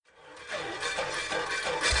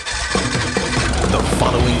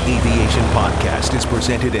Valley Aviation Podcast is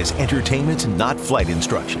presented as entertainment, not flight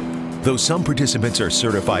instruction. Though some participants are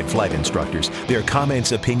certified flight instructors, their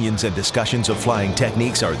comments, opinions, and discussions of flying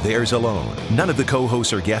techniques are theirs alone. None of the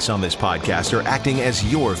co-hosts or guests on this podcast are acting as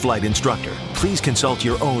your flight instructor. Please consult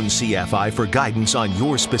your own CFI for guidance on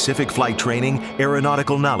your specific flight training,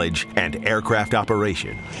 aeronautical knowledge, and aircraft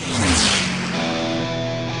operation.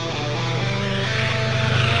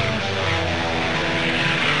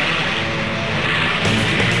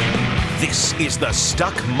 This is the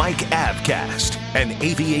Stuck Mike Avcast, an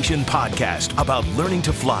aviation podcast about learning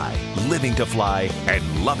to fly, living to fly,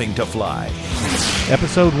 and loving to fly.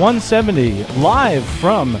 Episode 170, live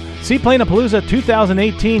from Seaplane-A-Palooza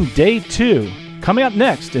 2018, Day 2. Coming up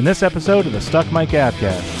next in this episode of the Stuck Mike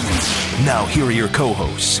Avcast. Now here are your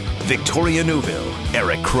co-hosts, Victoria Neuville,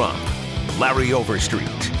 Eric Crump, Larry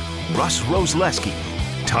Overstreet, Russ Rosleski,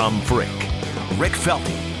 Tom Frick, Rick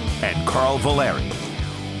Felty, and Carl Valeri.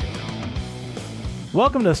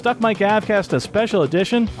 Welcome to Stuck Mike Avcast, a special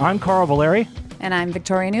edition. I'm Carl Valeri. And I'm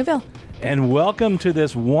Victoria Neuville. And welcome to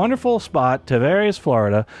this wonderful spot, Tavares,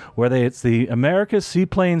 Florida, where it's the America's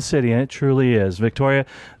Seaplane City, and it truly is. Victoria,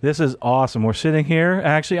 this is awesome. We're sitting here,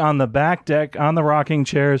 actually on the back deck, on the rocking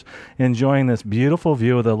chairs, enjoying this beautiful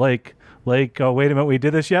view of the lake. Oh, wait a minute, we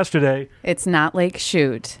did this yesterday. It's not Lake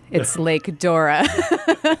Chute. It's Lake Dora.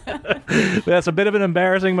 That's a bit of an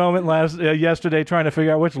embarrassing moment yesterday trying to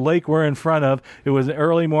figure out which lake we're in front of. It was an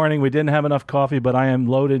early morning. We didn't have enough coffee, but I am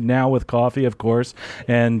loaded now with coffee, of course.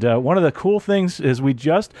 And one of the cool things is we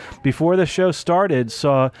just, before the show started,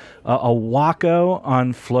 saw a Waco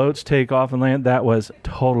on floats take off and land. That was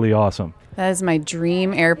totally awesome. That is my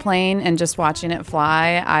dream airplane, and just watching it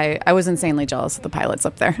fly, I was insanely jealous of the pilots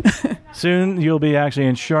up there. Soon you'll be actually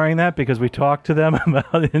insuring that because we talked to them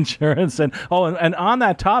about insurance. And on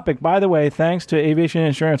that topic, by the way, thanks to Aviation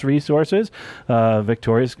Insurance Resources,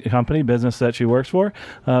 Victoria's company, business that she works for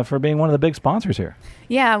being one of the big sponsors here.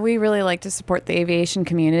 Yeah, we really like to support the aviation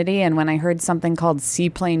community, and when I heard something called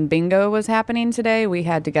Seaplane Bingo was happening today, we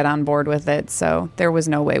had to get on board with it, so there was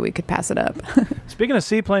no way we could pass it up. Speaking of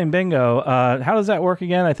Seaplane Bingo, how does that work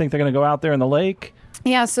again? I think they're going to go out there in the lake.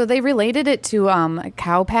 Yeah, so they related it to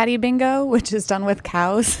cow patty bingo, which is done with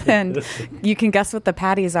cows, and you can guess what the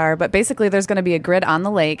patties are. But basically, there's going to be a grid on the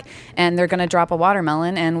lake, and they're going to drop a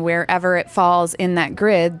watermelon, and wherever it falls in that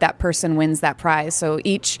grid, that person wins that prize. So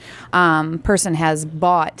each person has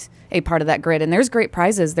bought a part of that grid, and there's great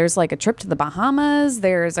prizes. There's like a trip to the Bahamas,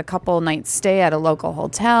 there's a couple nights stay at a local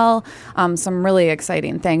hotel, some really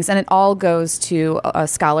exciting things, and it all goes to a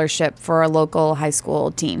scholarship for a local high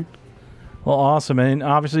school team. Well, awesome. And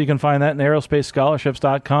obviously you can find that in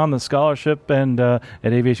aerospacescholarships.com, the scholarship, and at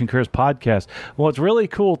Aviation Careers Podcast. What's really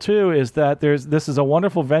cool, too, is that this is a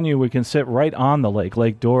wonderful venue. We can sit right on the lake,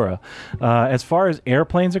 Lake Dora. As far as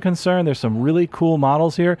airplanes are concerned, there's some really cool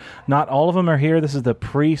models here. Not all of them are here. This is the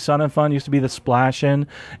pre-Sun and Fun. Used to be the Splash-In.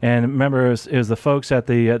 And remember, it was the folks at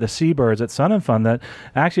the Seabirds at Sun and Fun that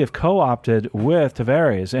actually have co-opted with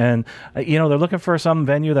Tavares. And, they're looking for some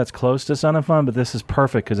venue that's close to Sun and Fun, but this is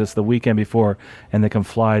perfect because it's the weekend before and they can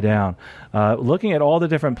fly down. Looking at all the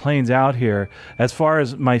different planes out here, as far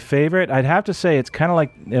as my favorite, I'd have to say it's kind of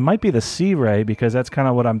like, it might be the Sea Ray because that's kind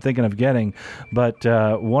of what I'm thinking of getting. But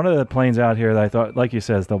one of the planes out here that I thought, like you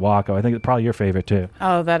said, is the Waco. I think it's probably your favorite too.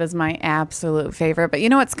 Oh, that is my absolute favorite. But you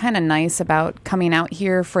know what's kind of nice about coming out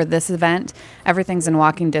here for this event? Everything's in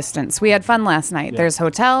walking distance. We had fun last night. Yeah. There's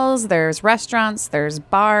hotels, there's restaurants, there's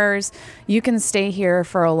bars. You can stay here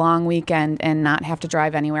for a long weekend and not have to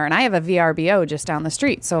drive anywhere. And I have a VRBO just down the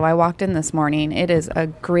street. So I walked in this morning. It is a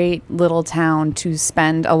great little town to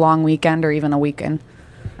spend a long weekend or even a weekend.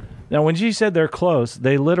 Now, when she said they're close,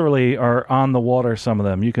 they literally are on the water, some of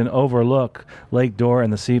them. You can overlook Lake Dora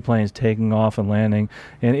and the seaplanes taking off and landing,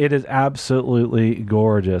 and it is absolutely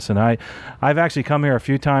gorgeous. And I've actually come here a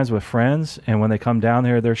few times with friends, and when they come down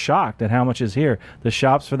here, they're shocked at how much is here. The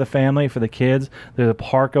shops for the family, for the kids. There's a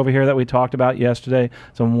park over here that we talked about yesterday.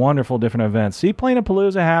 Some wonderful different events.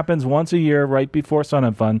 Seaplane-A-Palooza happens once a year right before Sun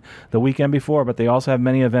and Fun, the weekend before, but they also have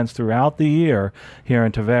many events throughout the year here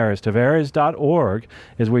in Tavares. Tavares.org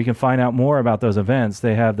is where you can find out more about those events.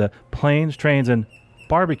 They have the Planes, Trains, and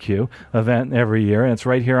Barbecue event every year, and it's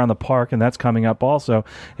right here on the park, and that's coming up also.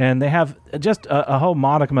 And they have just a whole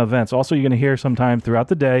modicum of events. Also, you're going to hear sometime throughout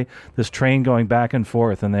the day this train going back and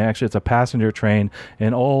forth, and it's a passenger train,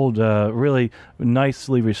 an old, really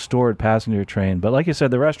nicely restored passenger train. But like you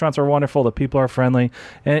said, the restaurants are wonderful, the people are friendly,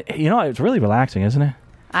 and it's really relaxing, isn't it?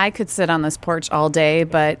 I could sit on this porch all day,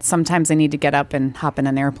 but sometimes I need to get up and hop in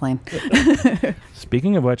an airplane.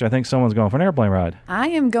 Speaking of which, I think someone's going for an airplane ride. I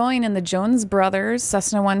am going in the Jones Brothers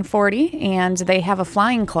Cessna 140, and they have a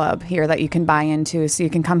flying club here that you can buy into. So you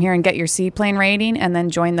can come here and get your seaplane rating and then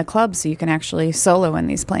join the club so you can actually solo in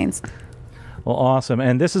these planes. Well, awesome.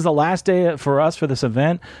 And this is the last day for us for this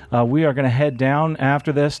event. We are going to head down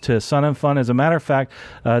after this to Sun and Fun. As a matter of fact,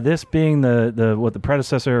 this being the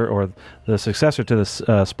predecessor or the successor to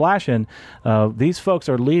the Splash-In, these folks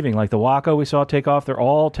are leaving. Like the Waco we saw take off, they're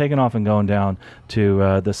all taking off and going down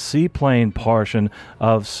to the seaplane portion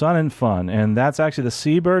of Sun and Fun. And that's actually the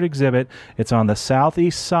Seabird exhibit. It's on the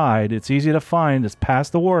southeast side. It's easy to find. It's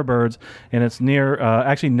past the Warbirds, and it's near,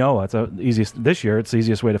 actually, NOAA. This year, it's the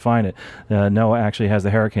easiest way to find it. NOAA actually has the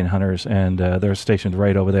Hurricane Hunters, and they're stationed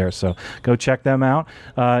right over there. So go check them out.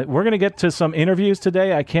 We're going to get to some interviews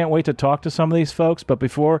today. I can't wait to talk to some of these folks. But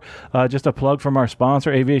before, just a plug from our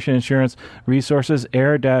sponsor, Aviation Insurance Resources,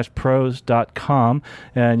 air-pros.com.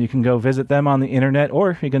 And you can go visit them on the internet,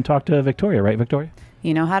 or you can talk to Victoria, right, Victoria?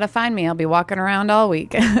 You know how to find me. I'll be walking around all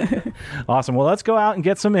week. Awesome. Well, let's go out and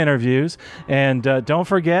get some interviews. And don't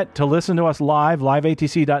forget to listen to us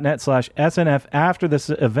liveatc.net/SNF after this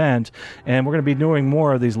event. And we're going to be doing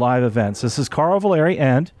more of these live events. This is Carl Valeri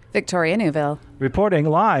and Victoria Newville reporting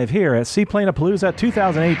live here at Seaplanapalooza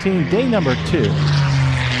 2018, day number 2.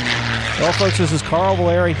 Well, folks, this is Carl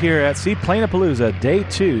Valeri here at Seaplanapalooza, day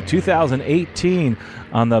 2, 2018,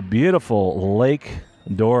 on the beautiful Lake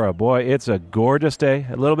Dora. Boy, it's a gorgeous day.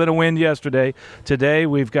 A little bit of wind yesterday. Today,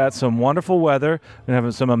 we've got some wonderful weather and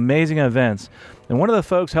having some amazing events. And one of the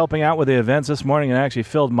folks helping out with the events this morning and actually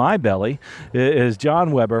filled my belly is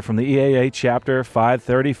John Weber from the EAA Chapter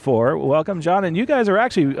 534. Welcome, John. And you guys are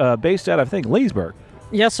actually based out, I think, Leesburg.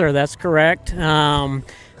 Yes, sir. That's correct.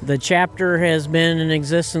 The chapter has been in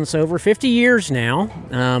existence over 50 years now.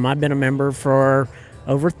 I've been a member for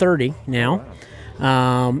over 30 now.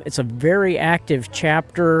 It's a very active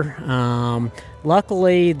chapter.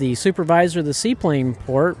 Luckily, the supervisor of the seaplane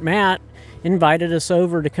port, Matt, invited us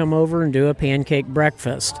over to come over and do a pancake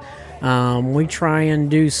breakfast. We try and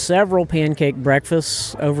do several pancake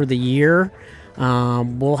breakfasts over the year.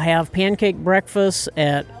 We'll have pancake breakfasts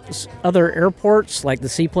at other airports like the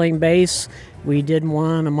Seaplane Base. We did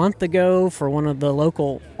one a month ago for one of the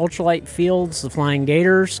local ultralight fields, the Flying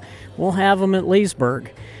Gators. We'll have them at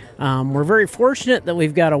Leesburg. We're very fortunate that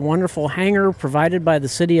we've got a wonderful hangar provided by the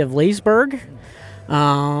city of Leesburg.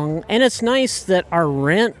 And it's nice that our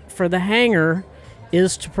rent for the hangar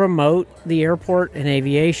is to promote the airport and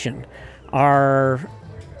aviation. Our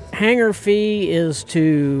hangar fee is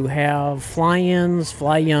to have fly-ins,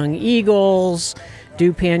 fly young eagles,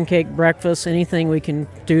 do pancake breakfast, anything we can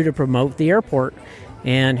do to promote the airport.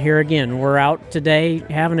 And here again, we're out today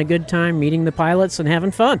having a good time, meeting the pilots and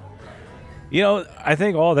having fun. You know, I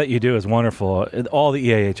think all that you do is wonderful. All the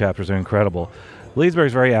EAA chapters are incredible.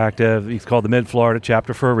 Leesburg's very active. It's called the Mid-Florida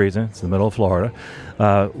chapter for a reason. It's the middle of Florida.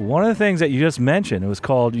 One of the things that you just mentioned, it was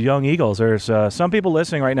called Young Eagles. There's some people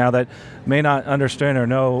listening right now that may not understand or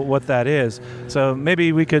know what that is. So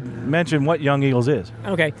maybe we could mention what Young Eagles is.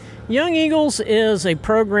 Okay. Young Eagles is a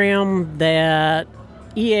program that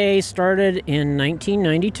EAA started in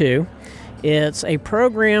 1992. It's a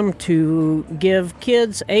program to give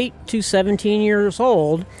kids 8 to 17 years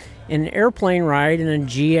old an airplane ride in a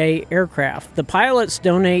GA aircraft. The pilots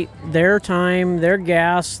donate their time, their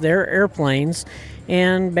gas, their airplanes,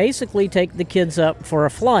 and basically take the kids up for a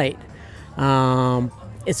flight.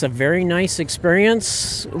 It's a very nice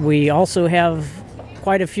experience. We also have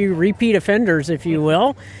quite a few repeat offenders, if you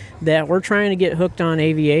will, that we're trying to get hooked on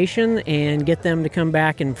aviation and get them to come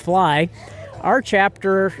back and fly. Our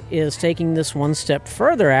chapter is taking this one step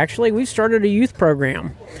further, actually. We've started a youth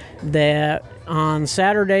program that on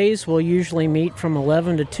Saturdays we'll usually meet from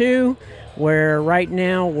 11 to 2, where right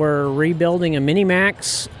now we're rebuilding a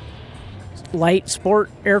Minimax light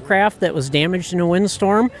sport aircraft that was damaged in a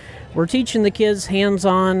windstorm. We're teaching the kids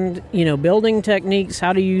hands-on, building techniques,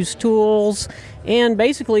 how to use tools, and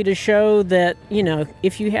basically to show that,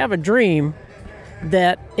 if you have a dream,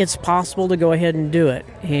 that it's possible to go ahead and do it.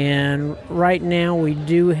 And right now we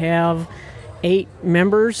do have 8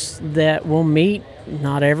 members that will meet,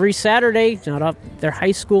 not every Saturday, they're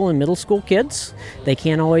high school and middle school kids. They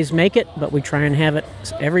can't always make it, but we try and have it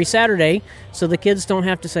every Saturday so the kids don't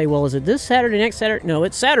have to say, well, is it this Saturday, next Saturday? No,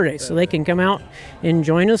 it's Saturday, so they can come out and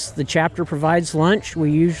join us. The chapter provides lunch.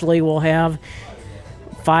 We usually will have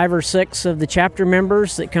 5 or 6 of the chapter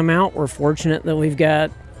members that come out. We're fortunate that we've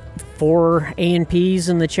got 4 A&Ps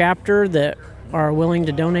in the chapter that are willing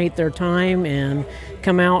to donate their time and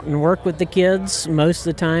come out and work with the kids. Most of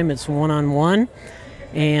the time it's one-on-one.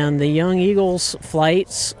 And the Young Eagles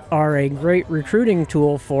flights are a great recruiting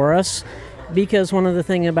tool for us, because one of the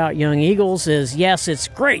things about Young Eagles is, yes, it's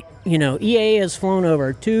great. EAA has flown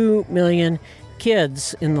over 2 million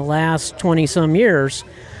kids in the last 20-some years,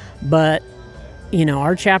 but,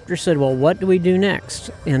 our chapter said, well, what do we do next?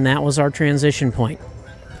 And that was our transition point.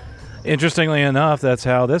 Interestingly enough, that's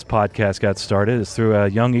how this podcast got started. It's through a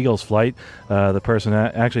Young Eagles flight. The person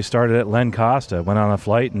actually started it, Len Costa, went on a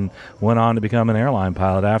flight and went on to become an airline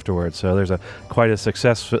pilot afterwards. So there's quite a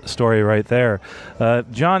success story right there.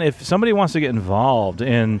 John, if somebody wants to get involved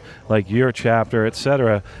in like your chapter, et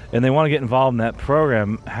cetera, and they want to get involved in that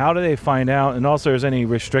program, how do they find out? And also, is any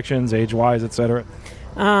restrictions age-wise, et cetera?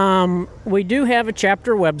 We do have a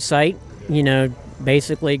chapter website.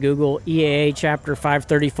 Basically Google EAA Chapter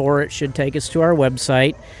 534. It should take us to our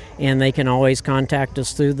website, and they can always contact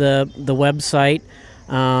us through the website.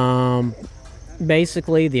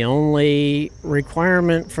 Basically, the only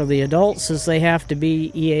requirement for the adults is they have to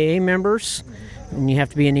be EAA members, and you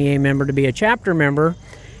have to be an EAA member to be a chapter member.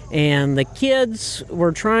 And the kids,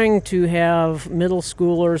 we're trying to have middle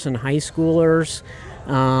schoolers and high schoolers.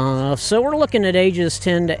 So we're looking at ages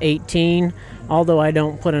 10 to 18, although I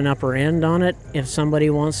don't put an upper end on it. If somebody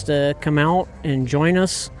wants to come out and join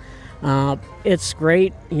us, it's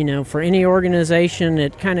great. For any organization,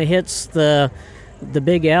 it kind of hits the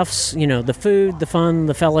big F's, the food, the fun,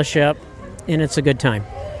 the fellowship, and it's a good time.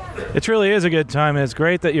 It truly is a good time, and it's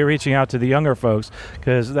great that you're reaching out to the younger folks,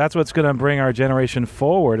 because that's what's going to bring our generation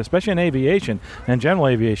forward, especially in aviation and general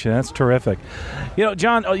aviation. That's terrific.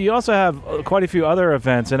 John, you also have quite a few other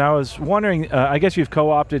events, and I was wondering, I guess you've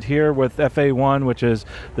co-opted here with FA1, which is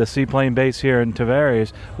the seaplane base here in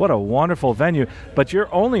Tavares. What a wonderful venue, but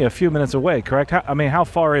you're only a few minutes away, correct? How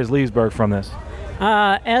far is Leesburg from this?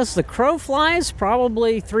 As the crow flies,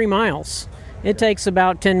 probably 3 miles. It takes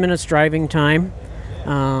about 10 minutes driving time.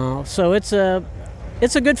 So it's a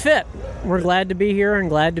good fit. We're glad to be here and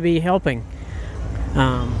glad to be helping.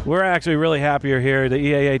 We're actually really happy you're here. The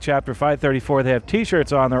EAA Chapter 534, they have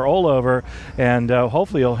T-shirts on. They're all over, and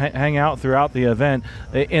hopefully you'll hang out throughout the event.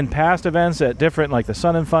 In past events at different, like the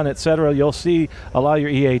Sun and Fun, etc., you'll see a lot of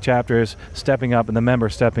your EAA chapters stepping up and the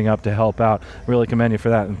members stepping up to help out. Really commend you for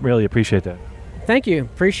that and really appreciate that. Thank you.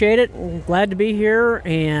 Appreciate it. Glad to be here,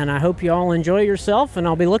 and I hope you all enjoy yourself, and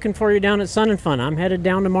I'll be looking for you down at Sun and Fun. I'm headed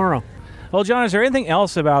down tomorrow. Well, John, is there anything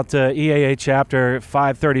else about EAA Chapter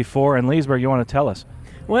 534 in Leesburg you want to tell us?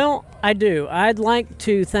 Well, I do. I'd like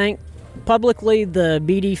to thank publicly the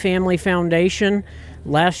BD Family Foundation.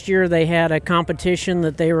 Last year they had a competition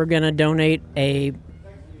that they were going to donate a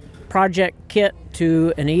project kit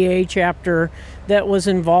to an EAA chapter that was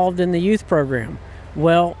involved in the youth program.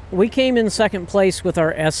 Well, we came in second place with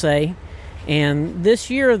our essay, and this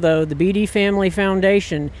year, though, the BD Family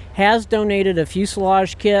Foundation has donated a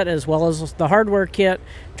fuselage kit as well as the hardware kit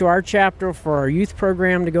to our chapter for our youth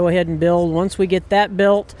program to go ahead and build. Once we get that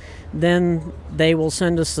built, then they will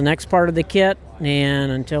send us the next part of the kit,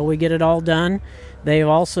 and until we get it all done, they've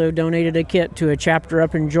also donated a kit to a chapter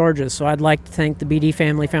up in Georgia, so I'd like to thank the BD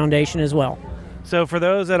Family Foundation as well. So for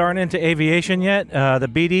those that aren't into aviation yet, the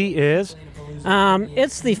BD is...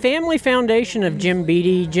 It's the Family Foundation of Jim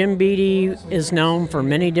Beatty. Jim Beatty is known for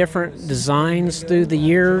many different designs through the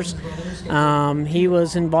years. He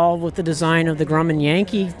was involved with the design of the Grumman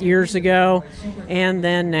Yankee years ago, and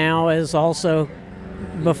then now is also,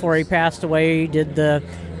 before he passed away, he did the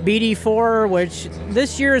BD-4, which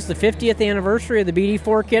this year is the 50th anniversary of the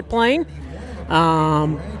BD-4 kit plane.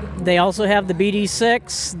 They also have the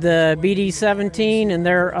BD-6, the BD-17, and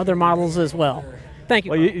there are other models as well. Thank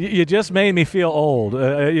you. Well, you just made me feel old.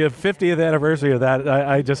 Your 50th anniversary of that,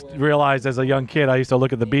 I just realized as a young kid I used to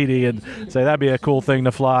look at the BD and say that'd be a cool thing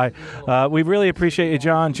to fly. We really appreciate you,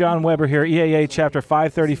 John. John Weber here, EAA Chapter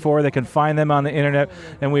 534. They can find them on the internet,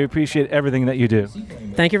 and we appreciate everything that you do.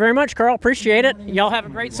 Thank you very much, Carl. Appreciate it. Y'all have a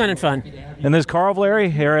great Sun and Fun. And this is Carl Valeri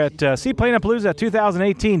here at Seaplane-A-Palooza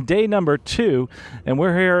 2018, day number 2, and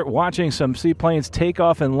we're here watching some seaplanes take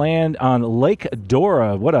off and land on Lake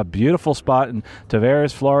Dora. What a beautiful spot in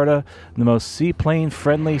Tavares, Florida, the most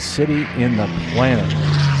seaplane-friendly city in the planet.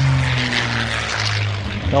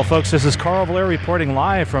 Well, folks, this is Carl Valeri reporting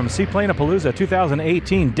live from Seaplane-A-Palooza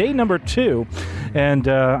 2018, day number 2. And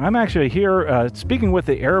I'm actually here speaking with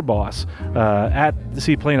the Air Boss at the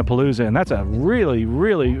Seaplane-A-Palooza, and that's a really,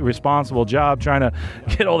 really responsible job trying to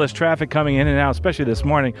get all this traffic coming in and out, especially this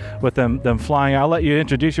morning with them flying. I'll let you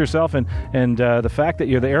introduce yourself and the fact that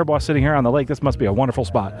you're the Air Boss sitting here on the lake. This must be a wonderful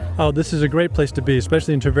spot. Oh, this is a great place to be,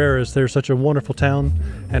 especially in Traverse. They're such a wonderful town,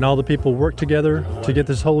 and all the people work together to get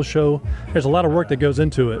this whole show. There's a lot of work that goes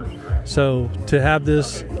into it. So to have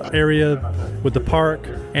this area with the park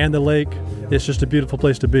and the lake, it's just a beautiful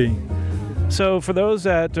place to be. So for those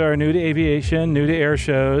that are new to aviation, new to air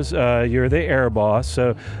shows, you're the Air Boss.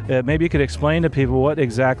 So maybe you could explain to people what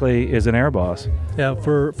exactly is an Air Boss. Yeah,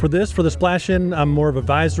 for the splash-in, I'm more of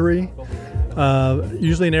advisory.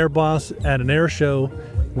 Usually an Air Boss at an air show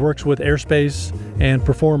works with airspace and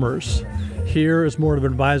performers. Here is more of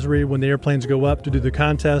an advisory when the airplanes go up to do the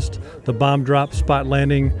contest, the bomb drop, spot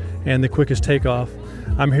landing, and the quickest takeoff.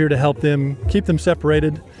 I'm here to help them, keep them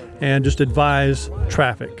separated, and just advise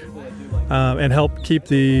traffic and help keep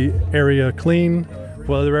the area clean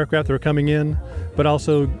for other aircraft that are coming in, but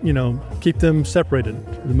also, keep them separated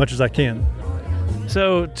as much as I can.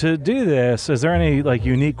 So to do this, is there any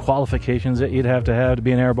unique qualifications that you'd have to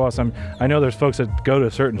be an Air Boss? I know there's folks that go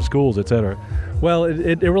to certain schools, et cetera. Well,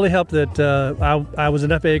 it really helped that I was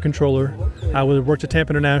an FAA controller. I worked at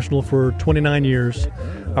Tampa International for 29 years.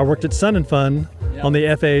 I worked at Sun 'n Fun on the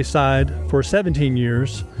FAA side for 17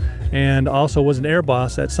 years, and also was an Air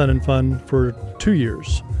Boss at Sun 'n Fun for 2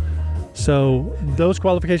 years. So those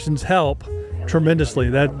qualifications help tremendously.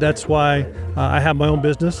 That's why I have my own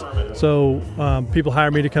business. So people hire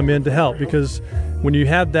me to come in to help, because when you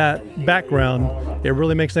have that background, it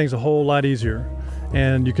really makes things a whole lot easier.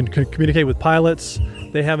 And you can communicate with pilots.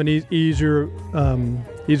 They have an easier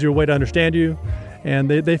way to understand you, and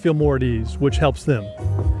they feel more at ease, which helps them.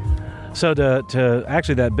 So to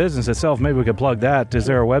actually that business itself, maybe we could plug that. Is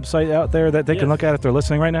there a website out there that they can look at if they're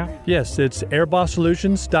listening right now? Yes, it's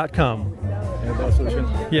airbossolutions.com. Airboss Solutions?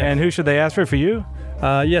 Yeah. And who should they ask for you?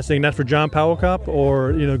 Yes, they can ask for John Powellcop,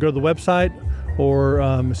 or go to the website, or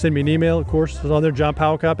send me an email. Of course, it's on there, John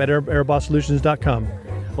Powellcop at airbossolutions.com.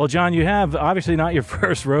 Well, John, you have obviously not your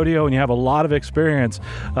first rodeo, and you have a lot of experience.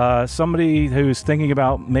 Somebody who's thinking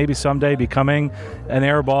about maybe someday becoming an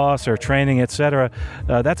Air Boss or training, etc.,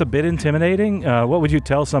 that's a bit intimidating. What would you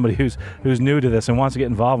tell somebody who's new to this and wants to get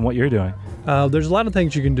involved in what you're doing? There's a lot of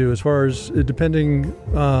things you can do as far as being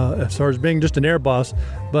just an Air Boss,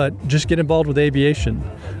 but just get involved with aviation.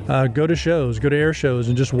 Go to shows, go to air shows,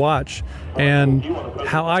 and just watch. And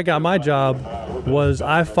how I got my job was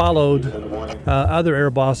I followed other Air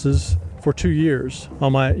Bosses for 2 years.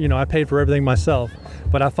 On my, I paid for everything myself,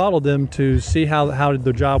 but I followed them to see how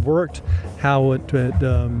the job worked, how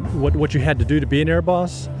what you had to do to be an Air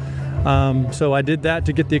Boss. So I did that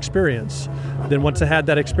to get the experience. Then once I had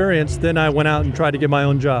that experience, then I went out and tried to get my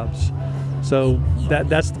own jobs. So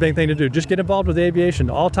that's the big thing to do. Just get involved with aviation,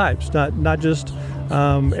 all types, not just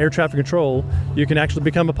air traffic control. You can actually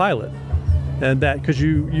become a pilot, and that because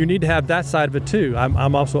you need to have that side of it too. I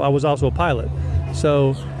was also a pilot,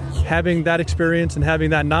 so having that experience and having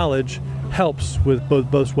that knowledge helps with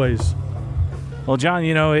both ways. Well, John,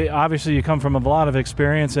 obviously you come from a lot of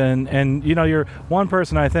experience, and you're one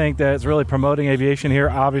person I think that's really promoting aviation here,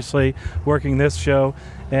 obviously working this show.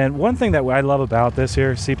 And one thing that I love about this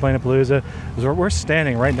here, Seaplane-A-Palooza, is we're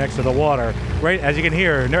standing right next to the water, right, as you can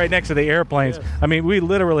hear, right next to the airplanes. Yes. I mean, we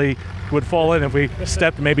literally would fall in if we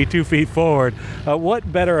stepped maybe 2 feet forward. What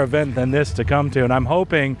better event than this to come to? And I'm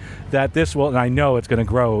hoping that this will, and I know it's going to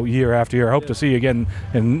grow year after year. I hope to see you again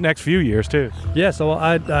in the next few years, too. Yes, well,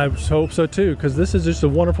 I hope so, too, because this is just a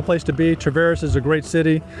wonderful place to be. Traverse is a great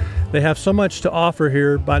city. They have so much to offer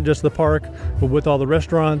here, not just the park, but with all the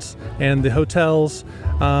restaurants and the hotels.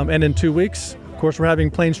 And in 2 weeks, of course, we're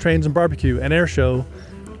having Planes, Trains, and Barbecue, an air show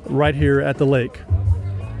right here at the lake.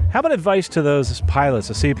 How about advice to those pilots,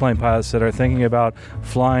 the seaplane pilots that are thinking about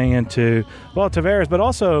flying into, Traverse, but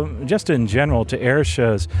also just in general to air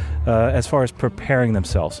shows as far as preparing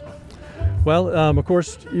themselves? Well, of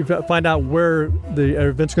course, you find out where the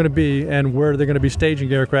event's going to be and where they're going to be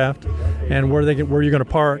staging aircraft and where you're going to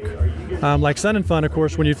park. Like Sun 'n Fun, of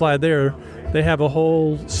course, when you fly there, they have a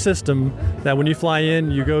whole system that when you fly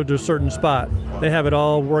in, you go to a certain spot. They have it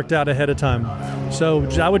all worked out ahead of time. So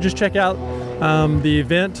I would just check out the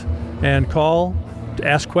event and call,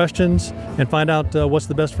 ask questions, and find out what's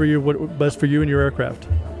the best for you and your aircraft.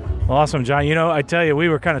 Awesome, John. You know, I tell you, we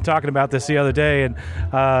were kind of talking about this the other day, and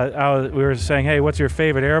we were saying, hey, what's your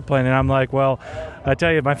favorite airplane? And I'm like, well, I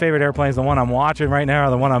tell you, my favorite airplane is the one I'm watching right now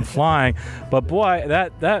or the one I'm flying. But, boy,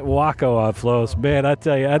 that Waco flows, man, I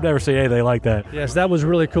tell you, I've never seen anything like that. Yes, that was a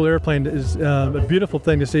really cool airplane. It's a beautiful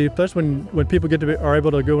thing to see, especially when people are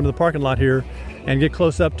able to go into the parking lot here and get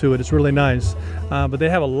close up to it. It's really nice. But they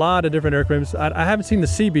have a lot of different aircraft. I haven't seen the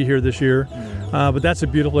CB here this year, but that's a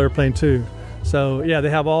beautiful airplane, too. So, yeah,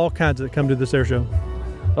 they have all kinds that come to this air show.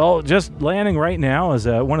 Well, just landing right now is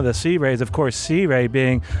one of the Sea Rays. Of course, Sea Ray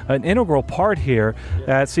being an integral part here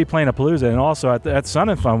at Seaplane-A-Palooza and also at Sun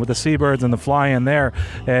and Fun with the Seabirds and the fly-in there.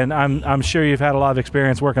 And I'm sure you've had a lot of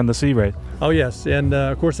experience working the Sea Ray. Oh, yes. And,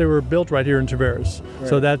 of course, they were built right here in Tavares. Right.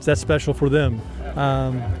 So that's special for them.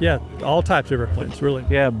 Yeah, all types of airplanes, really.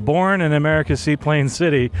 Yeah, born in America's Seaplane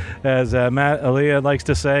City, as Matt Aliyah likes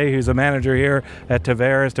to say, who's a manager here at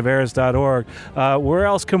Tavares, Tavares.org. Where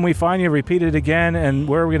else can we find you? Repeat it again, and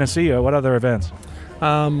where are we going to see you? What other events?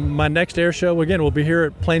 My next air show, again, will be here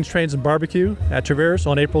at Planes, Trains, and Barbecue at Tavares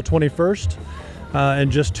on April 21st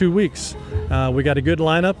in just 2 weeks. We got a good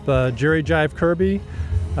lineup, Jerry Jive Kirby,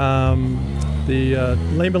 the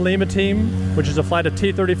Lima Lima team, which is a flight of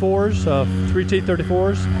T-34s, 3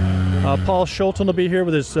 T-34s. Paul Schulten will be here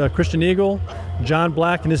with his Christian Eagle, John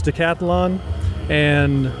Black and his Decathlon,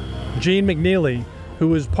 and Gene McNeely,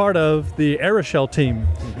 who is part of the Aeroshell team.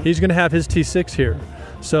 He's going to have his T-6 here.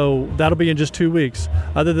 So that'll be in just 2 weeks.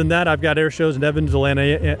 Other than that, I've got air shows in Evansville,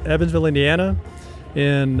 Indiana,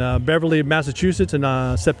 in Beverly, Massachusetts in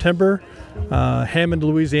September, Hammond,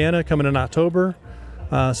 Louisiana coming in October.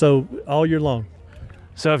 So all year long.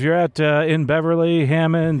 So if you're in Beverly,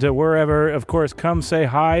 Hammond, wherever, of course, come say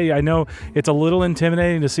hi. I know it's a little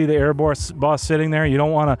intimidating to see the Air boss sitting there. You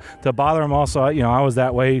don't want to bother him. Also, I was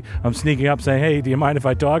that way. I'm sneaking up saying, hey, do you mind if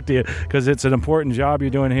I talk to you? Because it's an important job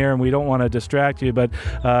you're doing here, and we don't want to distract you. But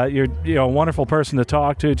you're a wonderful person to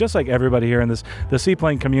talk to, just like everybody here in the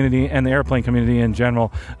seaplane community and the airplane community in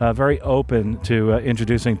general. Very open to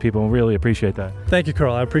introducing people, and really appreciate that. Thank you,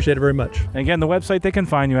 Carl. I appreciate it very much. And again, the website they can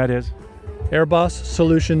find you at is?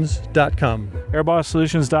 AirbossSolutions.com.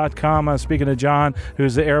 AirbossSolutions.com. I'm speaking to John,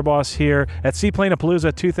 who's the Air Boss here at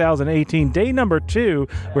Seaplane-A-Palooza 2018. Day number 2.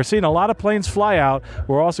 We're seeing a lot of planes fly out.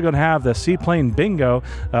 We're also going to have the Seaplane Bingo,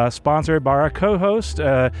 sponsored by our co-host,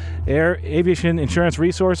 Air Aviation Insurance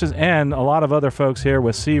Resources, and a lot of other folks here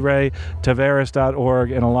with Sea Ray,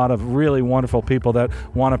 Tavares.org, and a lot of really wonderful people that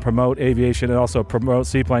want to promote aviation and also promote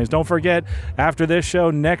seaplanes. Don't forget, after this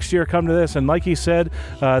show, next year, come to this. And like he said,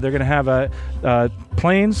 they're going to have a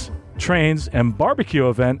Planes, Trains, and Barbecue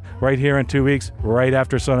event right here in 2 weeks, right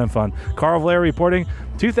after Sun and Fun. Carl Valeri reporting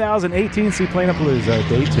 2018 Seaplane-A-Palooza,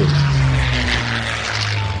 Day 2.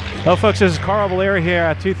 Hello, folks. This is Carl Valeri here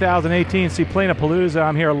at 2018 Seaplane-A-Palooza.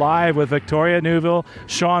 I'm here live with Victoria Neuville,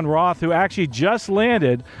 Sean Roth, who actually just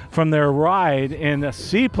landed from their ride in a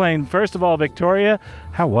seaplane. First of all, Victoria,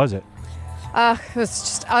 how was it? It was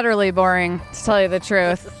just utterly boring, to tell you the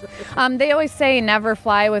truth. They always say never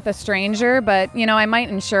fly with a stranger, but, I might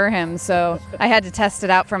insure him, so I had to test it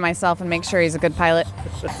out for myself and make sure he's a good pilot.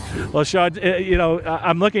 Well, Sean,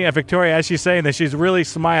 I'm looking at Victoria as she's saying this. She's really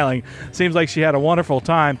smiling. Seems like she had a wonderful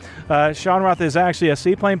time. Sean Roth is actually a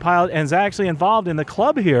seaplane pilot and is actually involved in the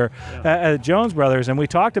club here at Jones Brothers, and we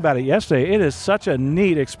talked about it yesterday. It is such a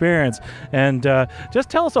neat experience. And just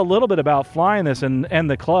tell us a little bit about flying this and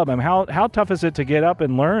the club. I mean, how tough is it to get up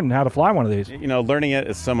and learn how to fly one of these? Learning it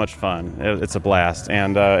is so much fun. It's a blast,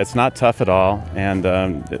 and it's not tough at all. And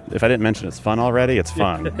if I didn't mention it's fun already, it's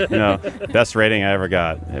fun. Best rating I ever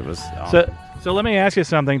got. It was awesome. So let me ask you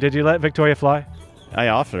something. Did you let Victoria fly? I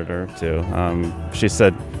offered her to. She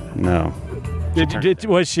said no.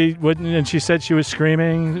 Was she? And she said she was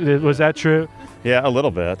screaming. Was that true? Yeah, a little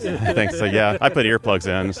bit. I think so, yeah. I put earplugs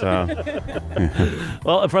in, so.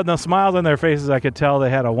 Well, from the smiles on their faces, I could tell they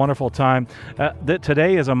had a wonderful time.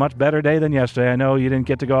 Today is a much better day than yesterday. I know you didn't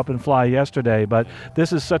get to go up and fly yesterday, but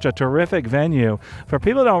this is such a terrific venue. For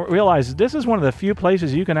people that don't realize, this is one of the few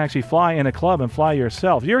places you can actually fly in a club and fly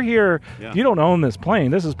yourself. You're here, You don't own this plane.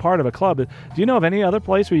 This is part of a club. Do you know of any other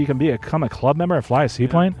place where you can become a club member and fly a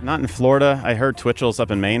seaplane? Not in Florida. I heard Twitchell's up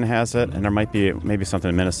in Maine has it, and there might be maybe something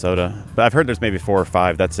in Minnesota. But I've heard there's maybe 4 or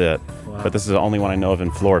 5, that's it. Wow. But this is the only one I know of in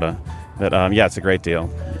Florida. But it's a great deal.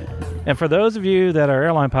 And for those of you that are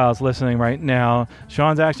airline pilots listening right now,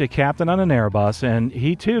 Sean's actually a captain on an Airbus, and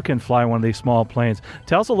he too can fly one of these small planes.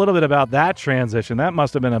 Tell us a little bit about that transition. That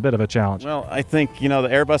must have been a bit of a challenge. Well, I think, the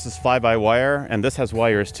Airbus is fly-by-wire, and this has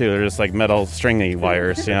wires too. They're just like metal stringy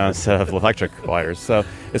wires, instead of electric wires. So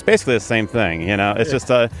it's basically the same thing, It's just,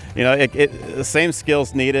 the same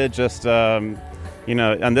skills needed, just...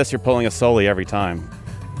 on this you're pulling a Soli every time.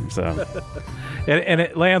 So. And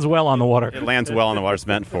it lands well on the water. It lands well on the water. It's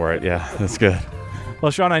meant for it. Yeah, that's good.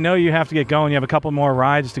 Well, Sean, I know you have to get going. You have a couple more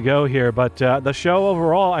rides to go here, but the show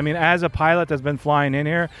overall, I mean, as a pilot that's been flying in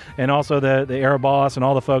here, and also the Air Boss and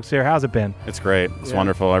all the folks here, how's it been? It's great. It's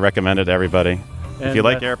wonderful. I recommend it to everybody. If you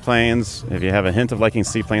like airplanes, if you have a hint of liking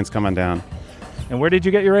seaplanes, come on down. And where did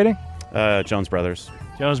you get your rating? Jones Brothers.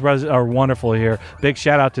 Jones Brothers are wonderful here. Big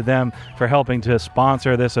shout out to them for helping to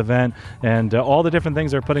sponsor this event and all the different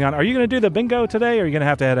things they're putting on. Are you going to do the bingo today, or are you going to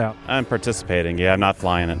have to head out? I'm participating. Yeah, I'm not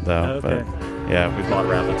flying it, though. Okay. But yeah, we bought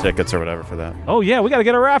raffle tickets or whatever for that. Oh, yeah, we got to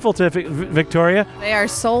get a raffle ticket, Victoria. They are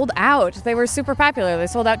sold out. They were super popular. They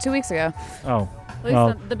sold out 2 weeks ago. Oh, At least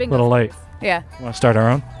well, the bingo little late. Yeah. Want to start our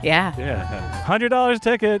own? Yeah. Yeah. $100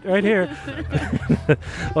 ticket right here.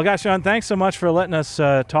 Well, gosh, Sean, thanks so much for letting us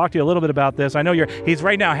talk to you a little bit about this. I know he's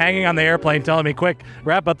right now hanging on the airplane telling me, quick,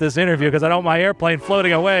 wrap up this interview because I don't want my airplane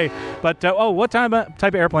floating away. But, what type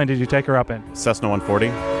of airplane did you take her up in? Cessna 140.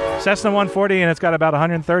 Cessna 140, and it's got about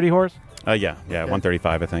 130 horse? Yeah,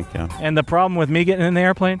 135, I think, yeah. And the problem with me getting in the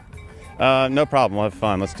airplane? No problem. We'll have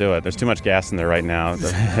fun. Let's do it. There's too much gas in there right now.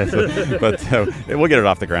 but we'll get it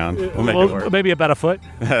off the ground. We'll make it work. Maybe about a foot.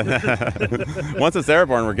 Once it's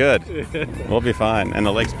airborne, we're good. We'll be fine. And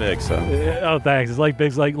the lake's big, so. Oh, thanks. It's like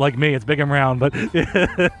big, like me. It's big and round. But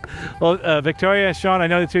well, Victoria, Sean, I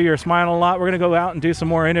know the two of you are smiling a lot. We're going to go out and do some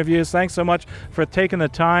more interviews. Thanks so much for taking the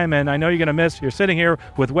time. And I know you're going to miss. You're sitting here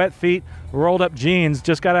with wet feet, rolled up jeans,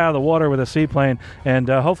 just got out of the water with a seaplane. And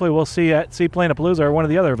hopefully we'll see you at Seaplane-A-Palooza or one of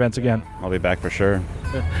the other events again. I'll be back for sure.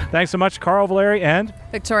 Thanks so much, Carl Valeri and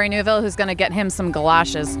Victoria Neuville, who's going to get him some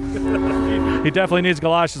galoshes. He definitely needs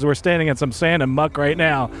galoshes. We're standing in some sand and muck right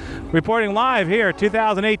now. Reporting live here,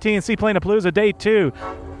 2018 Seaplane-A-Palooza Day 2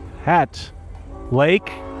 at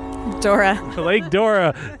Lake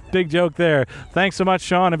Dora. Big joke there. Thanks so much,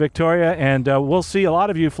 Sean and Victoria, and we'll see a lot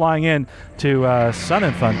of you flying in to Sun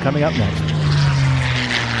and Fun coming up next.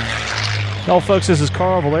 Hello, folks. This is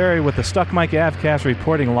Carl Valeri with the Stuck Mike Avcast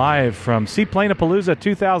reporting live from Seaplane-A-Palooza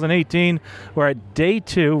 2018. We're at Day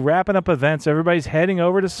 2, wrapping up events. Everybody's heading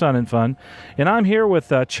over to Sun and Fun. And I'm here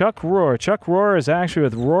with Chuck Rohr. Chuck Rohr is actually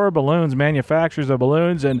with Rohr Balloons, manufacturers of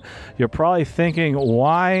balloons. And you're probably thinking,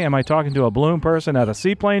 why am I talking to a balloon person at a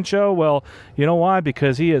seaplane show? Well, you know why?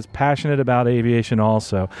 Because he is passionate about aviation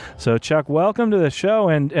also. So, Chuck, welcome to the show.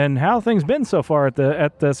 And how have things been so far at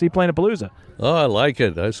the Seaplane-A-Palooza? Oh, I like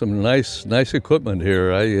it. There's some nice equipment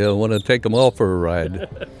here. I want to take them all for a ride.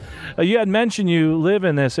 You had mentioned you live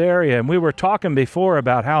in this area, and we were talking before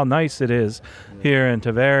about how nice it is here in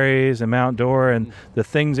Tavares and Mount Dora and the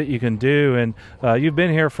things that you can do. And you've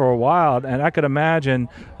been here for a while, and I could imagine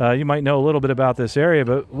you might know a little bit about this area,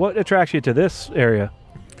 but what attracts you to this area?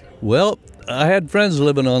 Well, I had friends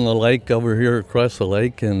living on the lake over here across the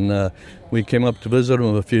lake, and we came up to visit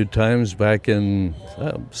them a few times back in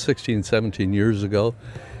 16, 17 years ago.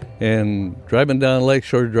 And driving down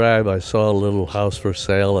Lakeshore Drive, I saw a little house for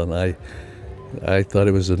sale, and I thought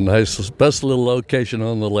it was the best little location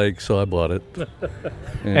on the lake, so I bought it.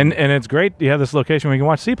 And it's great you have this location where you can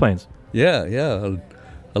watch seaplanes. Yeah.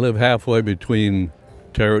 I live halfway between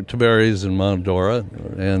Tavares and Mount Dora,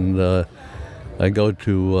 and I go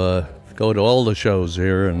to all the shows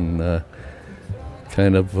here and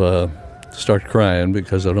kind of start crying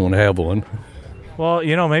because I don't have one. Well,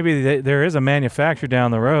 maybe there is a manufacturer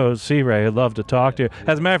down the road, Sea Ray, who'd love to talk to you.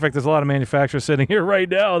 As a matter of fact, there's a lot of manufacturers sitting here right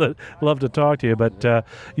now that love to talk to you. But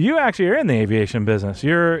you actually are in the aviation business.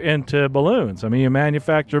 You're into balloons. I mean, you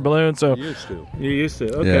manufacture balloons. So You used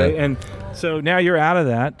to. Okay. Yeah. And so now you're out of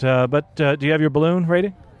that. But do you have your balloon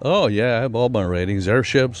rating? Oh, yeah, I have all my ratings.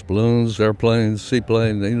 Airships, balloons, airplanes,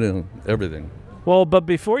 seaplanes, everything. Well, but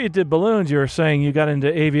before you did balloons, you were saying you got into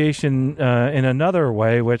aviation in another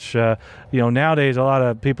way, which, nowadays a lot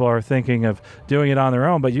of people are thinking of doing it on their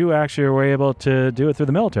own, but you actually were able to do it through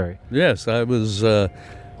the military. Yes, I was in the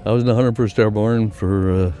 101st Airborne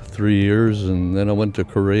for 3 years, and then I went to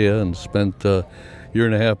Korea and spent a year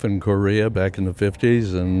and a half in Korea back in the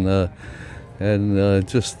 50s, and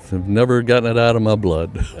just have never gotten it out of my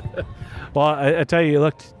blood. Well, I tell you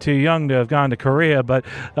look too young to have gone to Korea, but,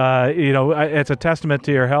 it's a testament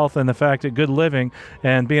to your health and the fact that good living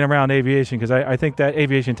and being around aviation, because I think that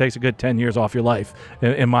aviation takes a good 10 years off your life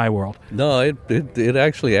in my world. No, it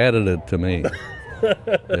actually added it to me.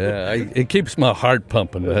 Yeah, it keeps my heart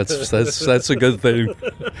pumping. That's a good thing.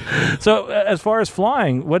 So as far as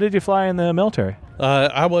flying, what did you fly in the military?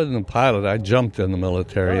 I wasn't a pilot. I jumped in the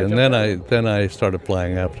military, and then I started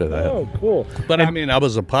flying after that. Oh, cool. But I mean, I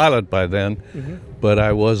was a pilot by then, but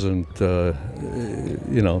I wasn't. I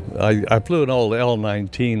flew an old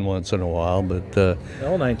L-19 once in a while, but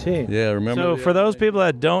L-19. yeah, remember. So for those people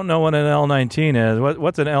that don't know what an L-19 is,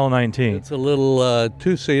 what's an L-19? It's a little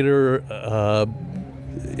two-seater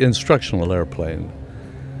instructional airplane.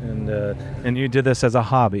 And you did this as a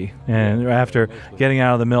hobby, and after getting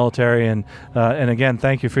out of the military, and again,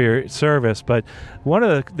 thank you for your service. But one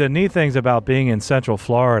of the neat things about being in Central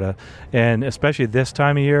Florida, and especially this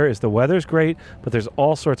time of year, is the weather's great, but there's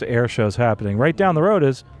all sorts of air shows happening. Right down the road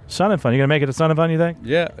is Sun and Fun. You gonna make it to Sun and Fun, you think?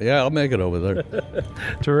 Yeah, I'll make it over there.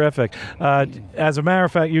 Terrific. As a matter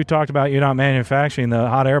of fact, you talked about you're not manufacturing the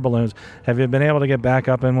hot air balloons. Have you been able to get back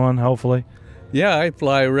up in one, hopefully? Yeah, I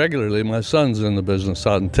fly regularly. My son's in the business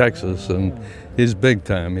out in Texas, and he's big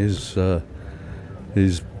time. He's out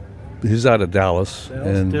of Dallas.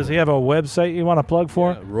 And does he have a website you want to plug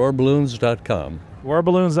for? RoarBalloons.com.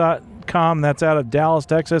 RoarBalloons.com. That's out of Dallas,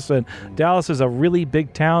 Texas, and Dallas is a really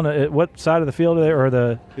big town. What side of the field are they, or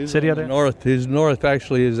the city are they? North. He's north.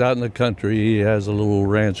 Actually, he's out in the country. He has a little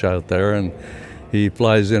ranch out there, and he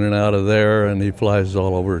flies in and out of there, and he flies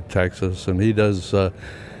all over Texas, and he does. In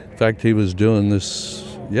fact, he was doing this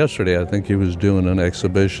yesterday. I think he was doing an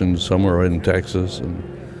exhibition somewhere in Texas.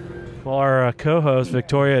 Well, our co-host,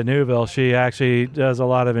 Victoria Newville, she actually does a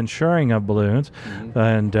lot of insuring of balloons.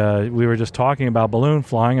 And we were just talking about balloon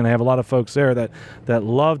flying, and they have a lot of folks there that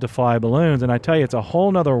love to fly balloons. And I tell you, it's a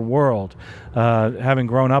whole other world, having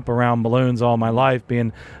grown up around balloons all my life,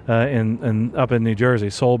 being up in New Jersey,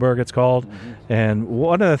 Solberg it's called. And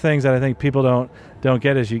one of the things that I think people don't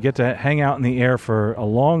get is you get to hang out in the air for a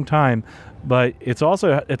long time, but it's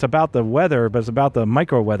about the weather, but it's about the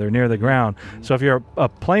micro weather near the ground. So if you're a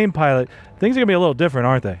plane pilot, things are going to be a little different,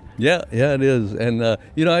 aren't they? Yeah, it is. And,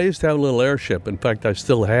 I used to have a little airship. In fact, I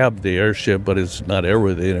still have the airship, but it's not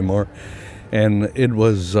airworthy anymore. And it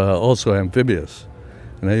was also amphibious.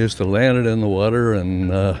 And I used to land it in the water,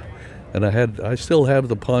 and I still have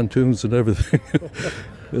the pontoons and everything,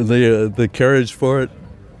 the carriage for it.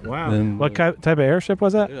 Wow. And, what type of airship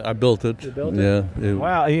was that? I built it. You built it? Yeah.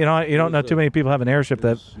 Wow. You don't know too many people have an airship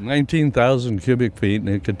that... 19,000 cubic feet, and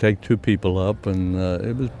it could take two people up, and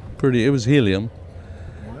it was helium.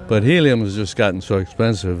 Wow. But helium has just gotten so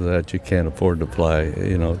expensive that you can't afford to fly,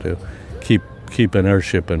 to keep an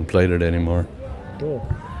airship inflated anymore. Cool.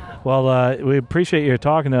 Well, we appreciate you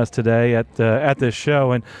talking to us today at this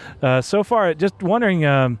show. And so far, just wondering,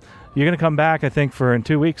 you're going to come back, I think, in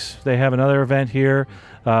 2 weeks. They have another event here.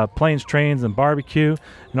 Planes, Trains, and Barbecue,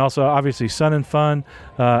 and also obviously Sun and Fun.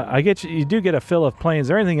 You do get a fill of planes. Is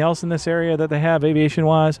there anything else in this area that they have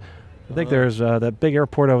aviation-wise? I think there's that big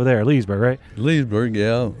airport over there, Leesburg, right? Leesburg,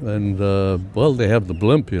 yeah, and they have the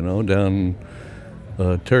blimp, down.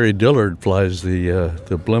 Terry Dillard flies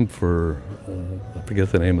the blimp for I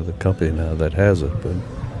forget the name of the company now that has it,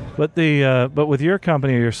 but with your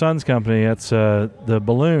company or your son's company, it's the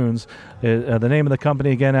balloons. The name of the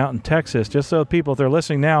company again out in Texas. Just so people, if they're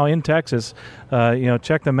listening now in Texas,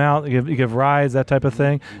 check them out. You give rides, that type of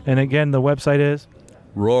thing. And again, the website is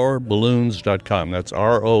RoarBalloons.com. That's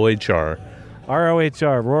ROHR.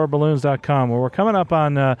 ROHR, RoarBalloons.com. Well, we're coming up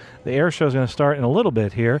on the air show is going to start in a little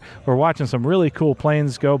bit here. We're watching some really cool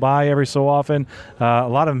planes go by every so often. A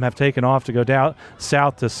lot of them have taken off to go down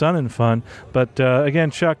south to Sun and Fun. But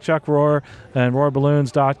again, Chuck Roar and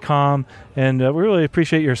RoarBalloons.com. And we really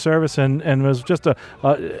appreciate your service. And it was just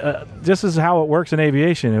this is how it works in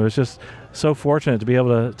aviation. It was just so fortunate to be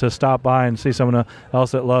able to stop by and see someone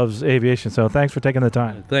else that loves aviation. So thanks for taking the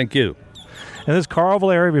time. Thank you. And this is Carl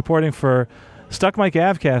Valeri reporting for Stuck Mike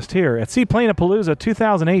Avcast here at Seaplane-A-Palooza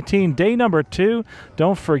 2018, day number 2.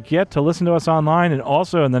 Don't forget to listen to us online, and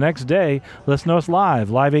also in the next day, listen to us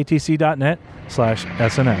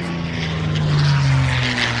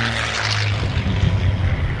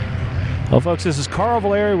liveatc.net/SNF. Well, folks, this is Carl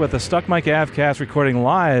Valeri with the Stuck Mike Avcast recording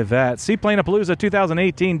live at Seaplane-A-Palooza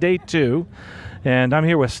 2018, day 2. And I'm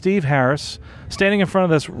here with Steve Harris, standing in front of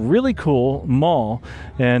this really cool mall,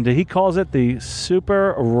 and he calls it the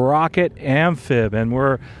Super Rocket Amphib, and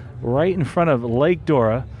we're right in front of Lake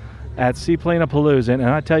Dora at Seaplane-A-Palooza, and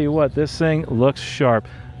I tell you what, this thing looks sharp.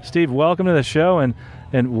 Steve, welcome to the show, and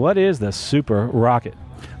what is the Super Rocket?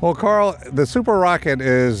 Well, Carl, the Super Rocket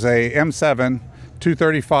is a M7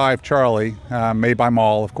 235 Charlie, made by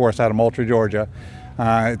Mahl, of course, out of Moultrie, Georgia.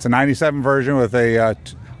 It's a 97 version with a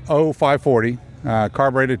 0540.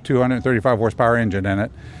 Carbureted 235 horsepower engine in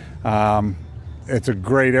it. It's a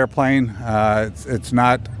great airplane. It's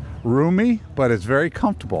not roomy, but it's very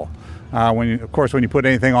comfortable. When you put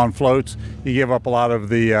anything on floats, you give up a lot of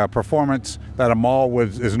the performance that a Maule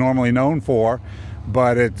is normally known for,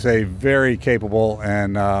 but it's a very capable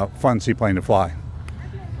and fun seaplane to fly.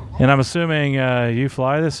 And I'm assuming you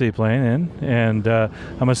fly the seaplane, and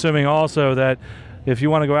I'm assuming also that if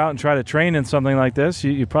you want to go out and try to train in something like this,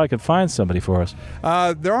 you probably could find somebody for us.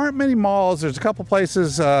 There aren't many Maules. There's a couple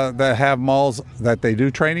places that have Maules that they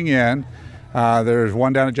do training in. There's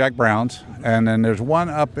one down at Jack Brown's, and then there's one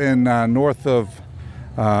up in north of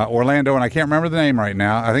Orlando, and I can't remember the name right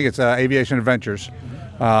now. I think it's Aviation Adventures,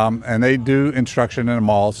 and they do instruction in a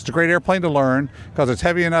Maules. It's a great airplane to learn because it's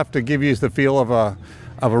heavy enough to give you the feel of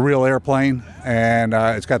a real airplane, and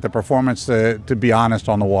it's got the performance to be honest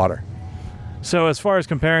on the water. So as far as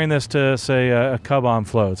comparing this to, say, a Cub on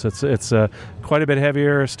floats, it's quite a bit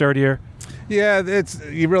heavier, sturdier? Yeah,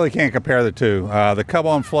 you really can't compare the two. The Cub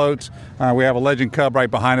on floats, we have a Legend Cub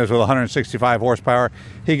right behind us with 165 horsepower.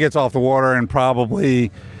 He gets off the water in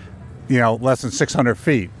probably, less than 600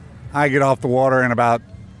 feet. I get off the water in about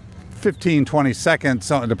 15, 20 seconds,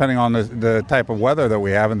 depending on the type of weather that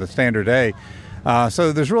we have in the standard day.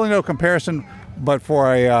 So there's really no comparison, but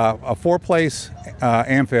for a four-place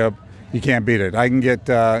amphib, you can't beat it. I can get,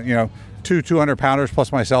 two 200-pounders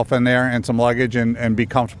plus myself in there and some luggage and be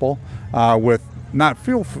comfortable with not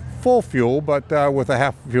full fuel, but with a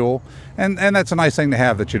half fuel. And that's a nice thing to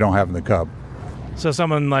have that you don't have in the Cub. So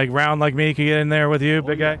someone round like me can get in there with you,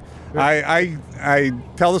 big guy? I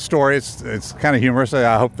tell the story. It's kind of humorous.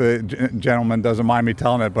 I hope the gentleman doesn't mind me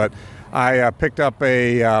telling it, but I picked up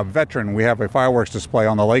a veteran. We have a fireworks display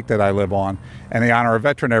on the lake that I live on, and they honor a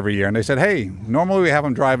veteran every year. And they said, hey, normally we have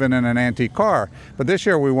them driving in an antique car, but this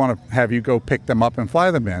year we want to have you go pick them up and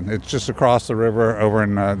fly them in. It's just across the river over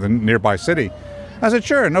in the nearby city. I said,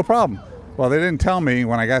 sure, no problem. Well, they didn't tell me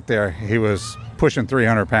when I got there he was pushing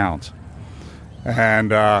 300 pounds.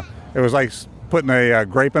 And it was like putting a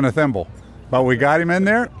grape in a thimble. But we got him in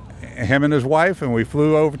there, him and his wife, and we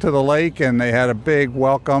flew over to the lake, and they had a big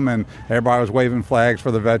welcome, and everybody was waving flags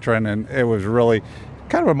for the veteran, and it was really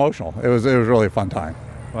kind of emotional. It was really a fun time.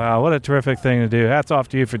 Wow, what a terrific thing to do. Hats off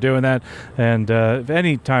to you for doing that. And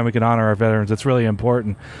any time we can honor our veterans, it's really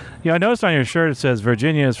important. I noticed on your shirt it says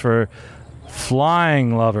Virginia is for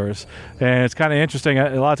flying lovers, and it's kind of interesting.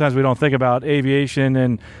 A lot of times we don't think about aviation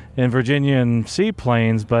and Virginian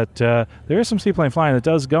seaplanes, but there is some seaplane flying that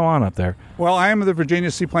does go on up there. Well, I am the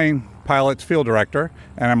Virginia Seaplane Pilots Field Director,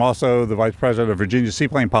 and I'm also the Vice President of Virginia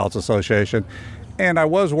Seaplane Pilots Association, and I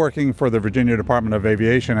was working for the Virginia Department of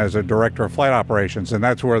Aviation as a Director of Flight Operations, and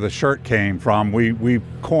that's where the shirt came from. We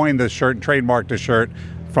coined this shirt and trademarked the shirt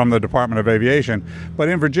from the Department of Aviation, but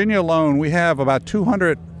in Virginia alone we have about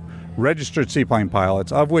 200 registered seaplane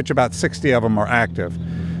pilots, of which about 60 of them are active.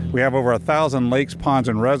 We have over 1,000 lakes, ponds,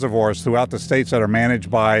 and reservoirs throughout the states that are managed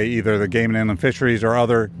by either the Game and Inland Fisheries or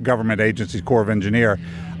other government agencies, Corps of Engineer.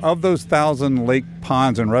 Of those 1,000 lake,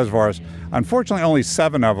 ponds, and reservoirs, unfortunately only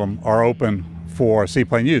 7 of them are open for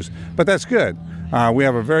seaplane use, but that's good. We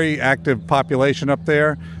have a very active population up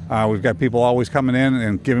there. We've got people always coming in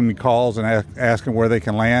and giving me calls and asking where they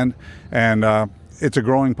can land, and it's a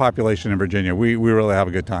growing population in Virginia. We really have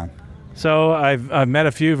a good time. So I've met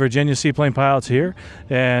a few Virginia seaplane pilots here,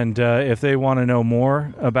 and if they want to know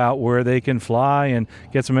more about where they can fly and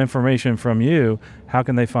get some information from you, how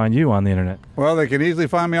can they find you on the internet? Well, they can easily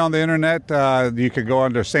find me on the internet. You could go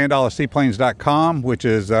under sanddollarseaplanes.com, which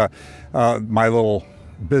is my little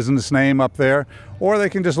business name up there, or they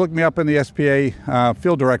can just look me up in the SPA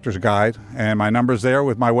Field Director's Guide, and my number's there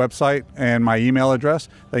with my website and my email address.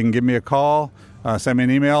 They can give me a call. Send me an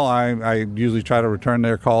email. I usually try to return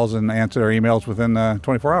their calls and answer their emails within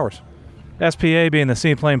 24 hours. SPA being the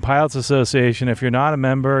Seaplane Pilots Association, if you're not a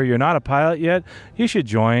member, you're not a pilot yet, you should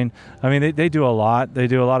join. I mean, they do a lot. They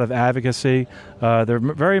do a lot of advocacy. They're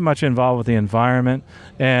very much involved with the environment,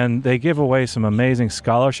 and they give away some amazing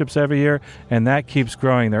scholarships every year, and that keeps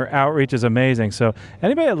growing. Their outreach is amazing. So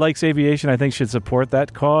anybody that likes aviation, I think, should support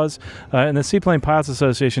that cause. And the Seaplane Pilots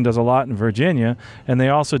Association does a lot in Virginia, and they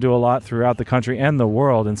also do a lot throughout the country and the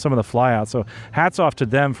world in some of the flyouts. So hats off to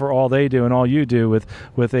them for all they do and all you do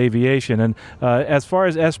with aviation. And as far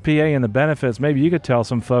as SPA and the benefits, maybe you could tell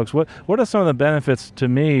some folks, what are some of the benefits to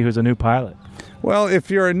me who's a new pilot? Well, if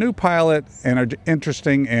you're a new pilot and are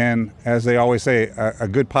interesting, and as they always say, a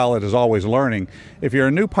good pilot is always learning. If you're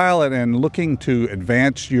a new pilot and looking to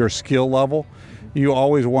advance your skill level, you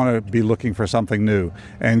always want to be looking for something new.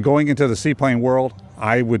 And going into the seaplane world,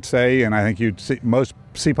 I would say, and I think most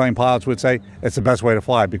seaplane pilots would say, it's the best way to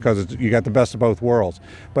fly because you got the best of both worlds.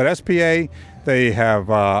 But SPA, they have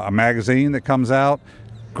a magazine that comes out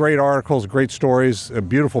great articles, great stories,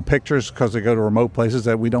 beautiful pictures because they go to remote places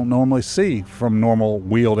that we don't normally see from normal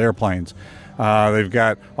wheeled airplanes. They've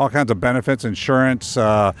got all kinds of benefits, insurance,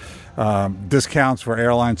 discounts for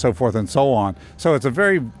airlines, so forth and so on. So it's a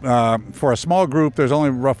very, for a small group, there's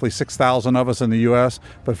only roughly 6,000 of us in the U.S.,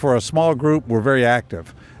 but for a small group, we're very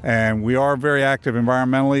active. And we are very active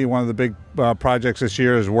environmentally. One of the big projects this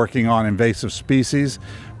year is working on invasive species.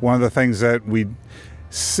 One of the things that we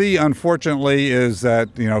see, unfortunately, is that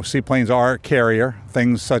seaplanes are a carrier.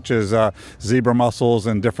 Things such as zebra mussels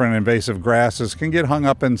and different invasive grasses can get hung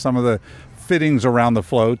up in some of the fittings around the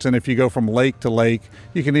floats, and if you go from lake to lake,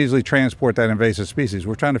 you can easily transport that invasive species.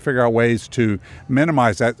 We're trying to figure out ways to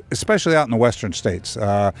minimize that, especially out in the western states,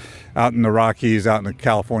 out in the Rockies, out in the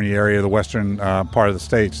California area, the western part of the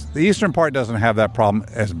states. The eastern part doesn't have that problem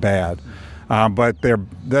as bad. But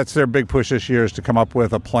that's their big push this year, is to come up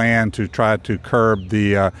with a plan to try to curb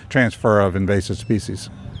the transfer of invasive species.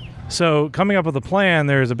 So coming up with a plan,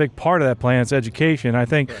 there's a big part of that plan. It's education. I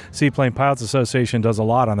think Seaplane Pilots Association does a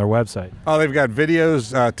lot on their website. Oh, they've got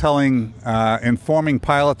videos informing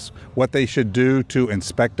pilots what they should do to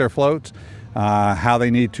inspect their floats, how they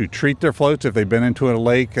need to treat their floats if they've been into a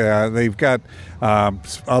lake. They've got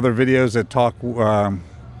other videos that talk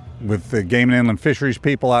with the Game and Inland Fisheries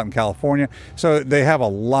people out in California. So they have a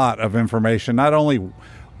lot of information, not only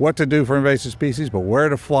what to do for invasive species, but where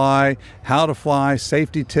to fly, how to fly,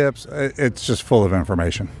 safety tips. It's just full of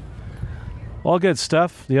information. All good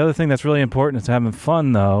stuff. The other thing that's really important is having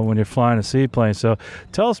fun, though, when you're flying a seaplane. So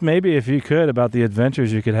tell us maybe, if you could, about the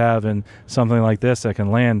adventures you could have in something like this that can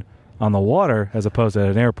land on the water as opposed to at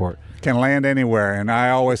an airport. Can land anywhere. And I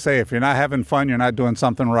always say, if you're not having fun, you're not doing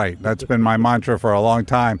something right. That's been my mantra for a long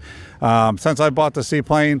time. Since I bought the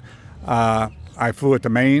seaplane, I flew it to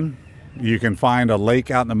Maine. You can find a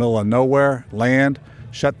lake out in the middle of nowhere, land,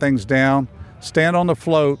 shut things down, stand on the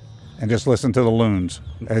float, and just listen to the loons.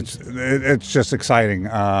 It's just exciting.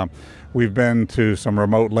 We've been to some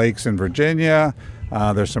remote lakes in Virginia.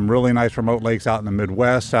 There's some really nice remote lakes out in the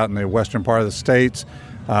Midwest, out in the western part of the states,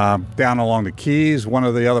 down along the Keys. One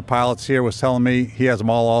of the other pilots here was telling me, he has them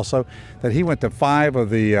all also, that he went to 5 of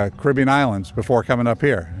the Caribbean islands before coming up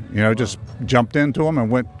here. Just jumped into them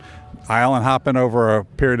and went island hopping over a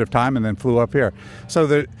period of time and then flew up here.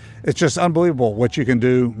 So it's just unbelievable what you can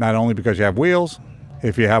do, not only because you have wheels,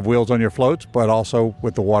 if you have wheels on your floats, but also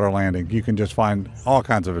with the water landing. You can just find all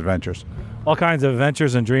kinds of adventures. All kinds of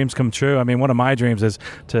adventures and dreams come true. I mean, one of my dreams is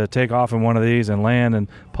to take off in one of these and land and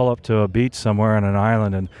pull up to a beach somewhere on an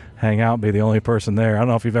island and hang out and be the only person there. I don't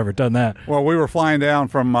know if you've ever done that. Well, we were flying down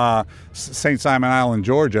from St. Simon Island,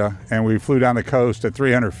 Georgia, and we flew down the coast at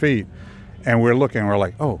 300 feet, and we're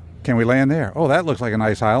like, oh, can we land there? Oh, that looks like a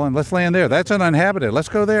nice island. Let's land there. That's uninhabited. Let's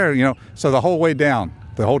go there. So the whole way down,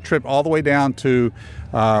 the whole trip, all the way down to,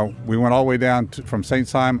 we went all the way down from St.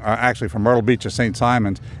 Simon, actually from Myrtle Beach to St.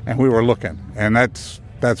 Simon's, and we were looking. And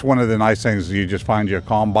that's one of the nice things. You just find your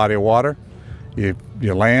calm body of water, you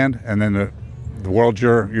land, and then the world's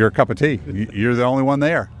your cup of tea. You're the only one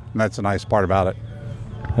there, and that's the nice part about it.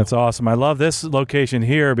 That's awesome. I love this location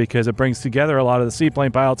here because it brings together a lot of the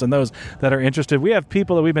seaplane pilots and those that are interested. We have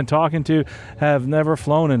people that we've been talking to have never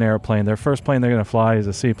flown an airplane. Their first plane they're going to fly is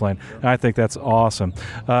a seaplane. And I think that's awesome.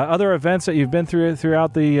 Other events that you've been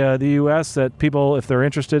throughout the U.S. that people, if they're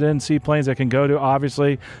interested in seaplanes, that can go to,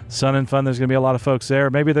 obviously, Sun and Fun, there's going to be a lot of folks there.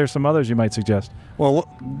 Maybe there's some others you might suggest. Well,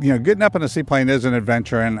 getting up in a seaplane is an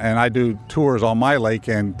adventure, and I do tours on my lake,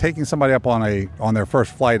 and taking somebody up on their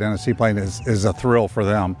first flight in a seaplane is a thrill for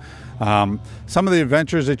them. Some of the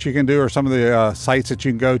adventures that you can do, or some of the sites that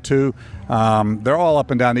you can go to, they're all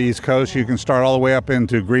up and down the East Coast. You can start all the way up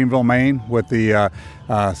into Greenville, Maine, with the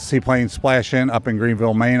seaplane splash in up in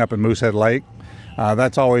Greenville, Maine, up in Moosehead Lake.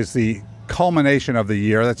 That's always the culmination of the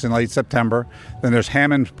year. That's in late September. Then there's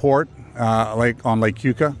Hammondport, on Lake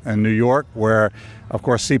Keuka in New York, where, of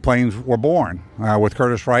course, seaplanes were born with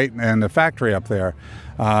Curtiss Wright and the factory up there.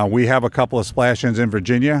 We have a couple of splash-ins in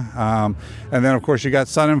Virginia. And then, of course, you got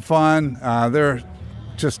Sun and Fun. There are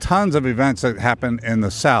just tons of events that happen in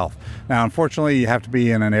the South. Now, unfortunately, you have to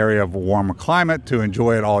be in an area of a warmer climate to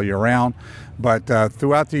enjoy it all year round. But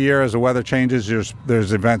throughout the year, as the weather changes,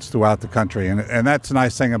 there's events throughout the country. And that's the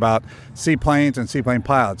nice thing about seaplanes and seaplane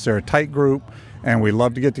pilots. They're a tight group, and we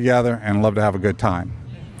love to get together and love to have a good time.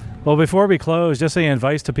 Well, before we close, just any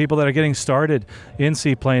advice to people that are getting started in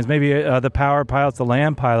seaplanes, maybe the power pilots, the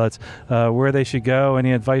land pilots, where they should go.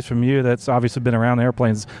 Any advice from you that's obviously been around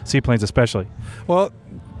airplanes, seaplanes especially? Well,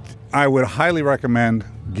 I would highly recommend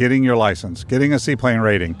getting your license, getting a seaplane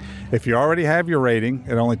rating. If you already have your rating,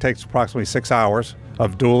 it only takes approximately 6 hours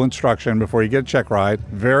of dual instruction before you get a check ride.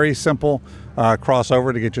 Very simple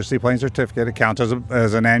crossover to get your seaplane certificate. It counts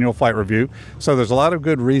as an annual flight review. So there's a lot of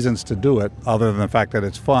good reasons to do it other than the fact that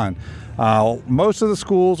it's fun. Most of the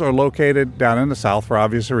schools are located down in the South for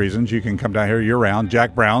obvious reasons. You can come down here year-round.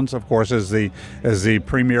 Jack Brown's, of course, is the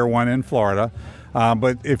premier one in Florida.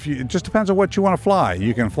 But it just depends on what you want to fly.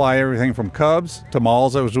 You can fly everything from Cubs to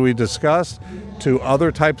Malls, as we discussed, to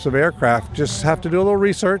other types of aircraft. Just have to do a little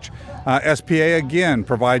research. SPA, again,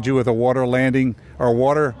 provides you with a water landing or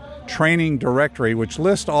water training directory, which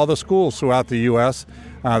lists all the schools throughout the U.S.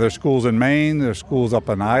 There's schools in Maine, there's schools up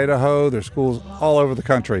in Idaho, there's schools all over the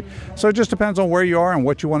country. So it just depends on where you are and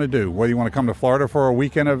what you want to do. Whether you want to come to Florida for a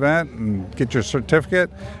weekend event and get your certificate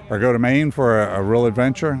or go to Maine for a real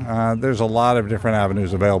adventure, there's a lot of different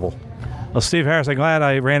avenues available. Well, Steve Harris, I'm glad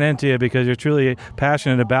I ran into you because you're truly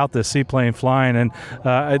passionate about this seaplane flying, and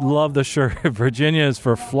I love the shirt. Virginia is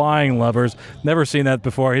for flying lovers. Never seen that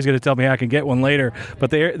before. He's going to tell me I can get one later.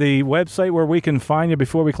 But the website where we can find you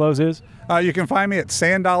before we close is? You can find me at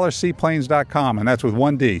sanddollarseaplanes.com, and that's with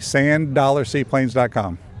one D,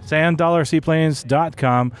 sanddollarseaplanes.com.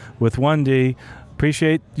 sanddollarseaplanes.com with one D.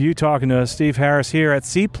 Appreciate you talking to us. Steve Harris here at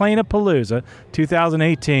Seaplane-A-Palooza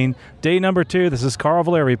 2018, day number 2. This is Carl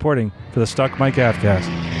Valer reporting for the Stuck Mic Avcast.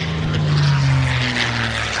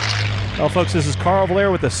 Well, folks, this is Carl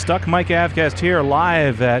Valer with the Stuck Mic Avcast here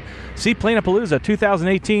live at Seaplane-A-Palooza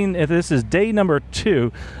 2018. This is day number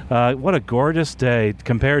 2. What a gorgeous day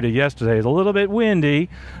compared to yesterday. It's a little bit windy,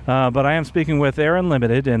 but I am speaking with Air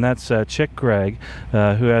Unlimited, and that's Chick Gregg, who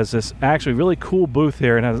has this actually really cool booth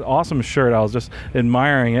here and has an awesome shirt. I was just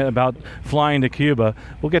admiring it about flying to Cuba.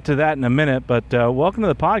 We'll get to that in a minute, but welcome to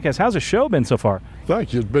the podcast. How's the show been so far?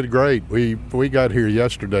 Thank you. It's been great. We got here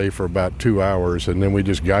yesterday for about 2 hours, and then we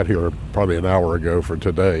just got here probably an hour ago for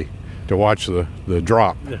today to watch the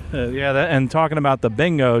drop. And talking about the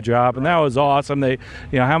bingo drop, and that was awesome.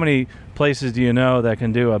 How many places do you know that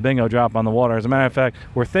can do a bingo drop on the water? As a matter of fact,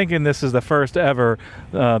 we're thinking this is the first ever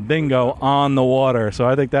bingo on the water, so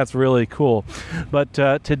I think that's really cool. But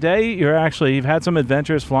today you've had some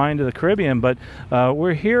adventures flying to the Caribbean, but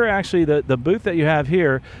we're here actually, the booth that you have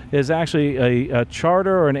here is actually a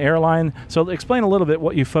charter or an airline. So explain a little bit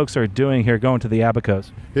what you folks are doing here going to the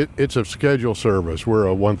Abacos. It's a scheduled service. We're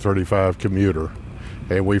a 135 commuter,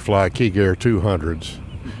 and we fly King Air 200s.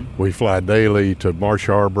 We fly daily to Marsh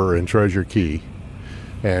Harbor and Treasure Key,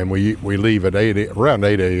 and we leave at around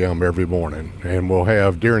 8 a.m. every morning. And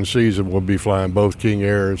during season, we'll be flying both King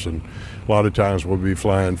Airs, and a lot of times we'll be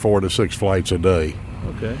flying 4 to 6 flights a day.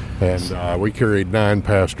 Okay. And we carried 9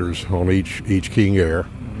 passengers on each King Air,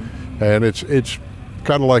 and it's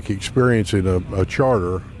kind of like experiencing a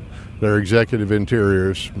charter. They're executive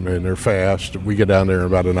interiors, and they're fast. We get down there in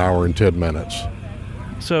about an hour and 10 minutes.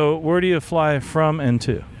 So where do you fly from and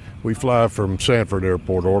to? We fly from Sanford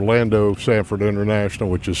Airport, Orlando Sanford International,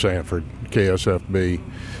 which is Sanford, KSFB,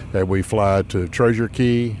 and we fly to Treasure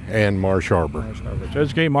Key and Marsh Harbor.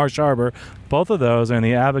 Treasure Key, Marsh Harbor, both of those are in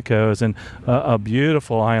the Abacos, and a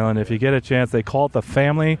beautiful island. If you get a chance, they call it the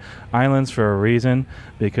Family Islands for a reason,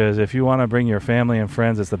 because if you want to bring your family and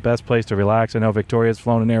friends, it's the best place to relax. I know Victoria's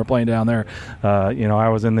flown an airplane down there. I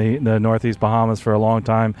was in the Northeast Bahamas for a long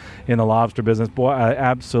time in the lobster business. Boy, I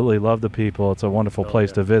absolutely love the people. It's a wonderful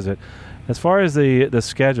place to visit. As far as the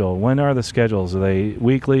schedule, when are the schedules? Are they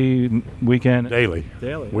weekly, weekend? Daily.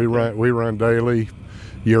 Daily. We run daily,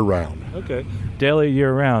 year-round. Okay. Daily,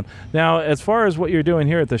 year-round. Now, as far as what you're doing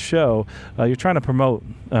here at the show, you're trying to promote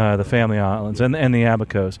the Family Islands and the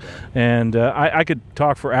Abacos. And I could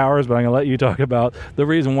talk for hours, but I'm going to let you talk about the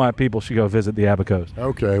reason why people should go visit the Abacos.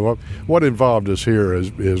 Okay. Well, what involved us here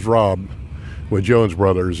is Rob with Jones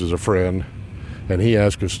Brothers is a friend, and he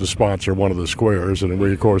asked us to sponsor one of the squares, and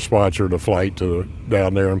we, of course, sponsored a flight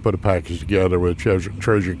down there and put a package together with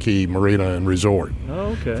Treasure Key Marina and Resort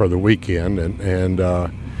for the weekend. And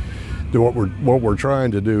what we're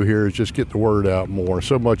trying to do here is just get the word out more.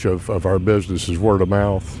 So much of our business is word of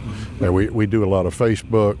mouth, and we do a lot of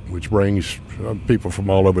Facebook, which brings people from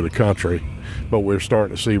all over the country. But we're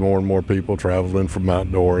starting to see more and more people traveling from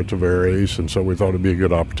Mount Dora to Verres, and so we thought it'd be a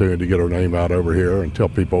good opportunity to get our name out over here and tell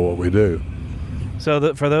people what we do.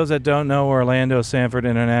 So for those that don't know Orlando Sanford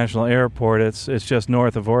International Airport, it's just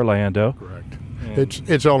north of Orlando. Correct.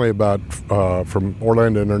 It's only about from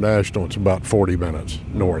Orlando International. It's about 40 minutes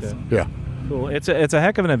north. Okay. Yeah. Cool. It's a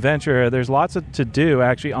heck of an adventure. There's lots to do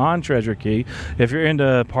actually on Treasure Key. If you're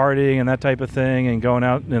into partying and that type of thing and going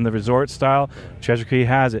out in the resort style, Treasure Key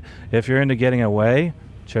has it. If you're into getting away,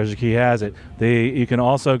 Treasure Key has it. You can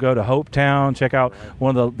also go to Hopetown, check out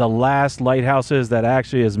one of the last lighthouses that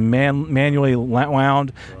actually is manually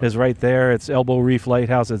wound is right there. It's Elbow Reef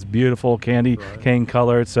Lighthouse. It's beautiful, candy cane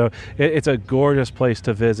colored. So it's a gorgeous place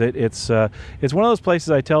to visit. It's one of those places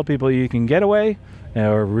I tell people you can get away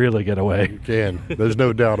or really get away. You can. There's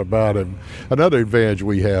no doubt about it. Another advantage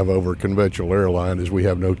we have over conventional airline is we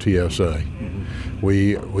have no TSA.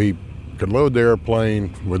 We can load the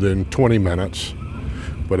airplane within 20 minutes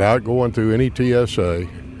without going through any TSA.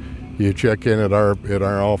 You check in at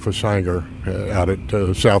our office hangar out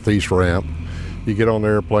at Southeast Ramp. You get on the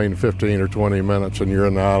airplane in 15 or 20 minutes, and you're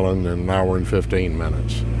in the island in an hour and 15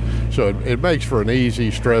 minutes. So it makes for an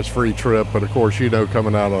easy, stress-free trip. But, of course,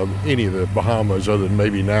 coming out of any of the Bahamas other than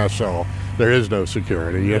maybe Nassau, there is no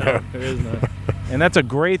security, There is no. And that's a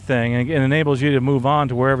great thing. And it enables you to move on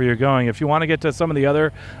to wherever you're going. If you want to get to some of the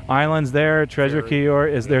other islands there, Treasure Key,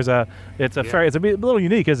 it's a ferry. It's a little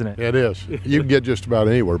unique, isn't it? It is. You can get just about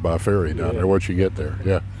anywhere by ferry down there once you get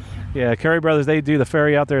there, Yeah, Kerry Brothers, they do the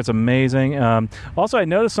ferry out there. It's amazing. Also, I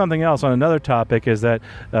noticed something else on another topic is that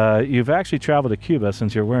you've actually traveled to Cuba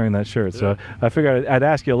since you're wearing that shirt. So I figured I'd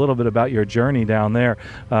ask you a little bit about your journey down there.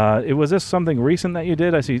 Was this something recent that you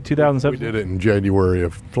did? I see 2007. We did it in January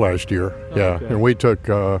of last year. Okay. And we took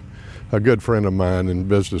a good friend of mine and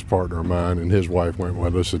business partner of mine and his wife went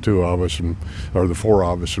with us, the two of us, or the four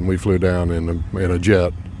of us, and we flew down in a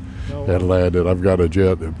jet and landed. I've got a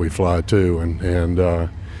jet that we fly to,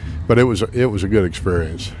 but it was a good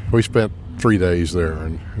experience. We spent 3 days there,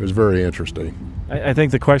 and it was very interesting. I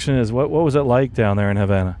think the question is, what was it like down there in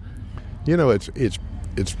Havana? It's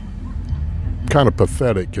kind of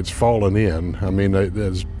pathetic. It's fallen in. I mean,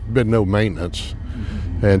 there's been no maintenance,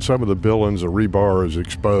 and some of the buildings, the rebar is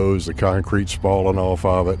exposed, the concrete's falling off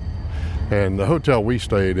of it. And the hotel we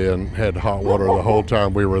stayed in had hot water the whole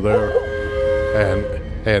time we were there,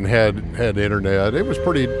 and had internet. It was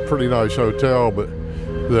pretty nice hotel, but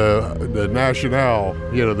the National,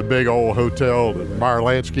 the big old hotel that Meyer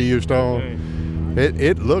Lansky used to own,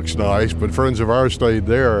 it looks nice, but friends of ours stayed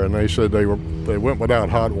there, and they said they went without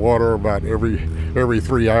hot water about every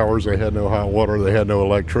 3 hours. They had no hot water, they had no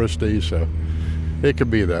electricity, so it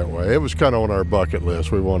could be that way. It was kind of on our bucket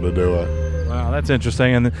list. We wanted to do it. Wow, that's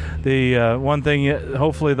interesting. And the one thing,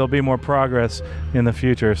 hopefully there'll be more progress in the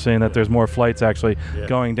future, seeing that there's more flights actually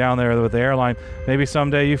going down there with the airline. Maybe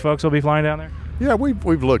someday you folks will be flying down there? Yeah,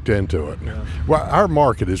 we've looked into it. Yeah. Well, our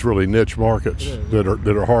market is really niche markets that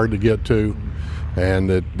are hard to get to, and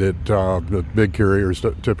that the big carriers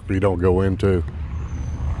typically don't go into.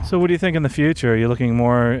 So, what do you think in the future? Are you looking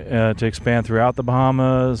more to expand throughout the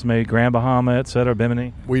Bahamas, maybe Grand Bahama, et cetera,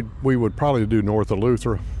 Bimini? We would probably do north of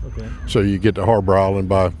Eleuthera. Okay. So you get to Harbor Island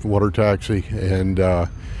by water taxi, and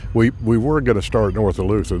we were going to start north of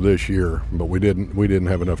Eleuthera this year, but we didn't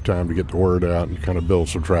have enough time to get the word out and kind of build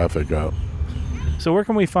some traffic up. So where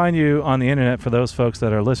can we find you on the internet for those folks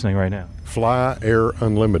that are listening right now?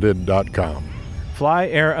 FlyAirUnlimited.com.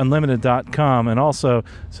 FlyAirUnlimited.com. And also,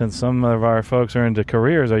 since some of our folks are into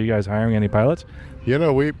careers, are you guys hiring any pilots?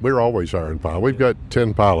 We're always hiring pilots. We've got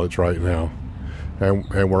 10 pilots right now, and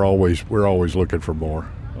we're always looking for more.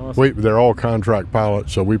 Awesome. They're all contract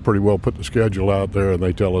pilots, so we pretty well put the schedule out there, and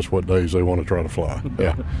they tell us what days they want to try to fly.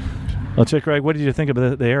 Yeah. Well, Chick Greg, what did you think of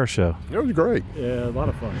the air show? It was great. Yeah, a lot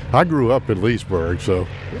of fun. I grew up in Leesburg, so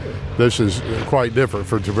this is quite different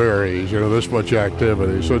for Tavares, this much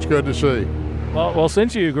activity, so it's good to see. Well,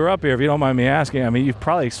 since you grew up here, if you don't mind me asking, I mean, you've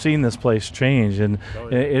probably seen this place change, and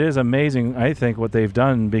it is amazing, I think, what they've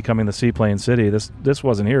done becoming the Seaplane City. This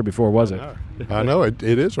wasn't here before, was it? I know, it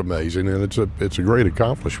is amazing, and it's a great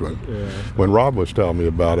accomplishment. Yeah. When Rob was telling me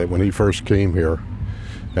about it, when he first came here,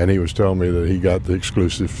 and he was telling me that he got the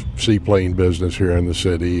exclusive seaplane business here in the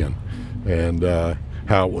city, and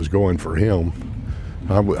how it was going for him,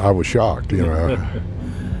 I was shocked,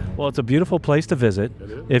 Well, it's a beautiful place to visit.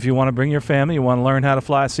 If you want to bring your family, you want to learn how to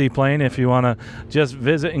fly a seaplane, if you want to just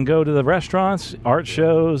visit and go to the restaurants, art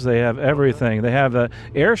shows, they have everything. They have an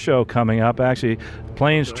air show coming up, actually,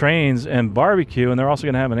 planes, trains, and barbecue, and they're also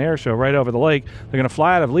going to have an air show right over the lake. They're going to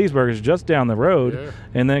fly out of Leesburg, it's just down the road,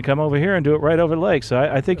 and then come over here and do it right over the lake. So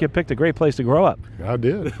I think you picked a great place to grow up. I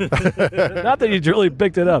did. Not that you really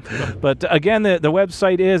picked it up. But again, the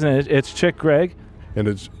website is, and it's Chick Greg. And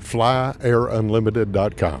it's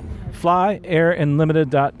FlyAirUnlimited.com.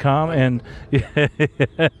 FlyAirUnlimited.com. And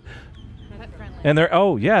and they're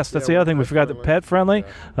that's the other thing we forgot, the pet friendly,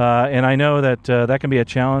 and I know that that can be a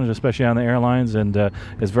challenge, especially on the airlines, and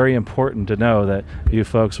it's very important to know that you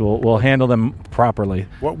folks will handle them properly.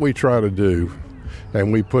 What we try to do,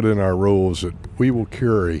 and we put in our rules, that we will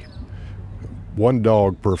carry 1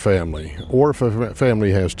 dog per family. Or if a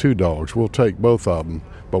family has 2 dogs, we'll take both of them,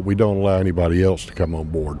 but we don't allow anybody else to come on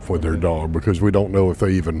board with their dog because we don't know if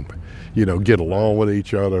they even, get along with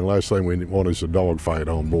each other. And last thing we want is a dog fight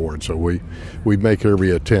on board. So we make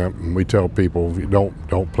every attempt, and we tell people,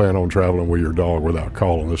 don't plan on traveling with your dog without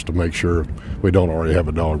calling us to make sure we don't already have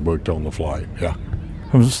a dog booked on the flight. Yeah.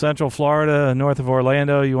 From Central Florida, north of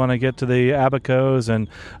Orlando, you want to get to the Abacos and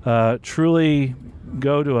truly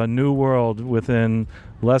go to a new world within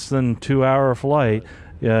less than 2-hour flight.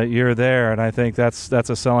 You're there, and I think that's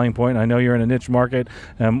a selling point. I know you're in a niche market,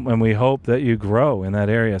 and we hope that you grow in that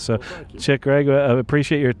area. So, Chick Gregg, I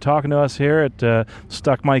appreciate you talking to us here at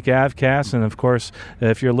Stuck Mic AvCast, and of course,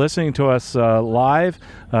 if you're listening to us live,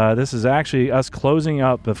 this is actually us closing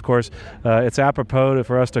up. Of course, it's apropos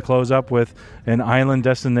for us to close up with an island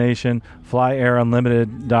destination,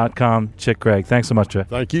 FlyAirUnlimited.com. Chick Gregg, thanks so much, Chick.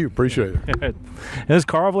 Thank you. Appreciate it. And this is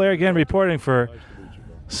Carl Valeri again reporting for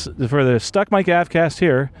the Stuck Mic AvCast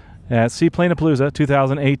here at Seaplane-A-Palooza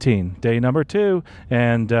 2018, day number 2,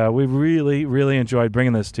 and we really, really enjoyed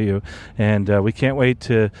bringing this to you, and we can't wait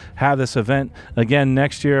to have this event again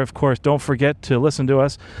next year. Of course, don't forget to listen to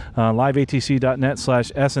us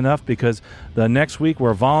liveatc.net/SNF, because the next week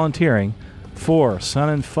we're volunteering for Sun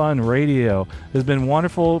and Fun Radio. It's been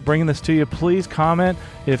wonderful bringing this to you. Please comment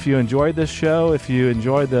if you enjoyed this show, if you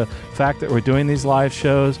enjoyed the fact that we're doing these live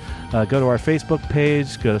shows. Go to our Facebook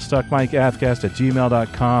page, go to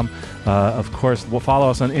stuckmicavcast@gmail.com. Of course, we'll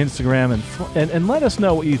follow us on Instagram and let us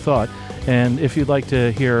know what you thought, and if you'd like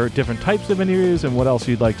to hear different types of interviews and what else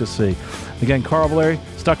you'd like to see. Again, Carl Valeri,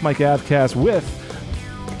 Stuck Mic AvCast with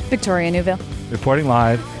Victoria Newville, reporting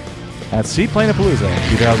live at Seaplane-A-Palooza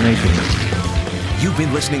 2018. You've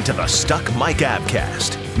been listening to the Stuck Mic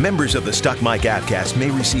AvCast. Members of the Stuck Mic AvCast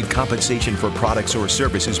may receive compensation for products or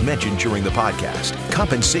services mentioned during the podcast.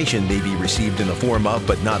 Compensation may be received in the form of,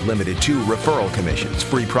 but not limited to, referral commissions,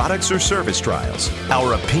 free products, or service trials.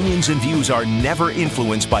 Our opinions and views are never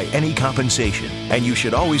influenced by any compensation, and you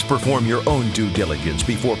should always perform your own due diligence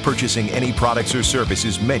before purchasing any products or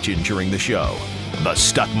services mentioned during the show. The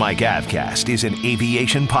Stuck Mic AvCast is an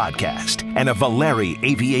aviation podcast and a Valeri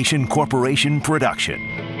Aviation Corporation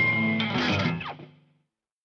production.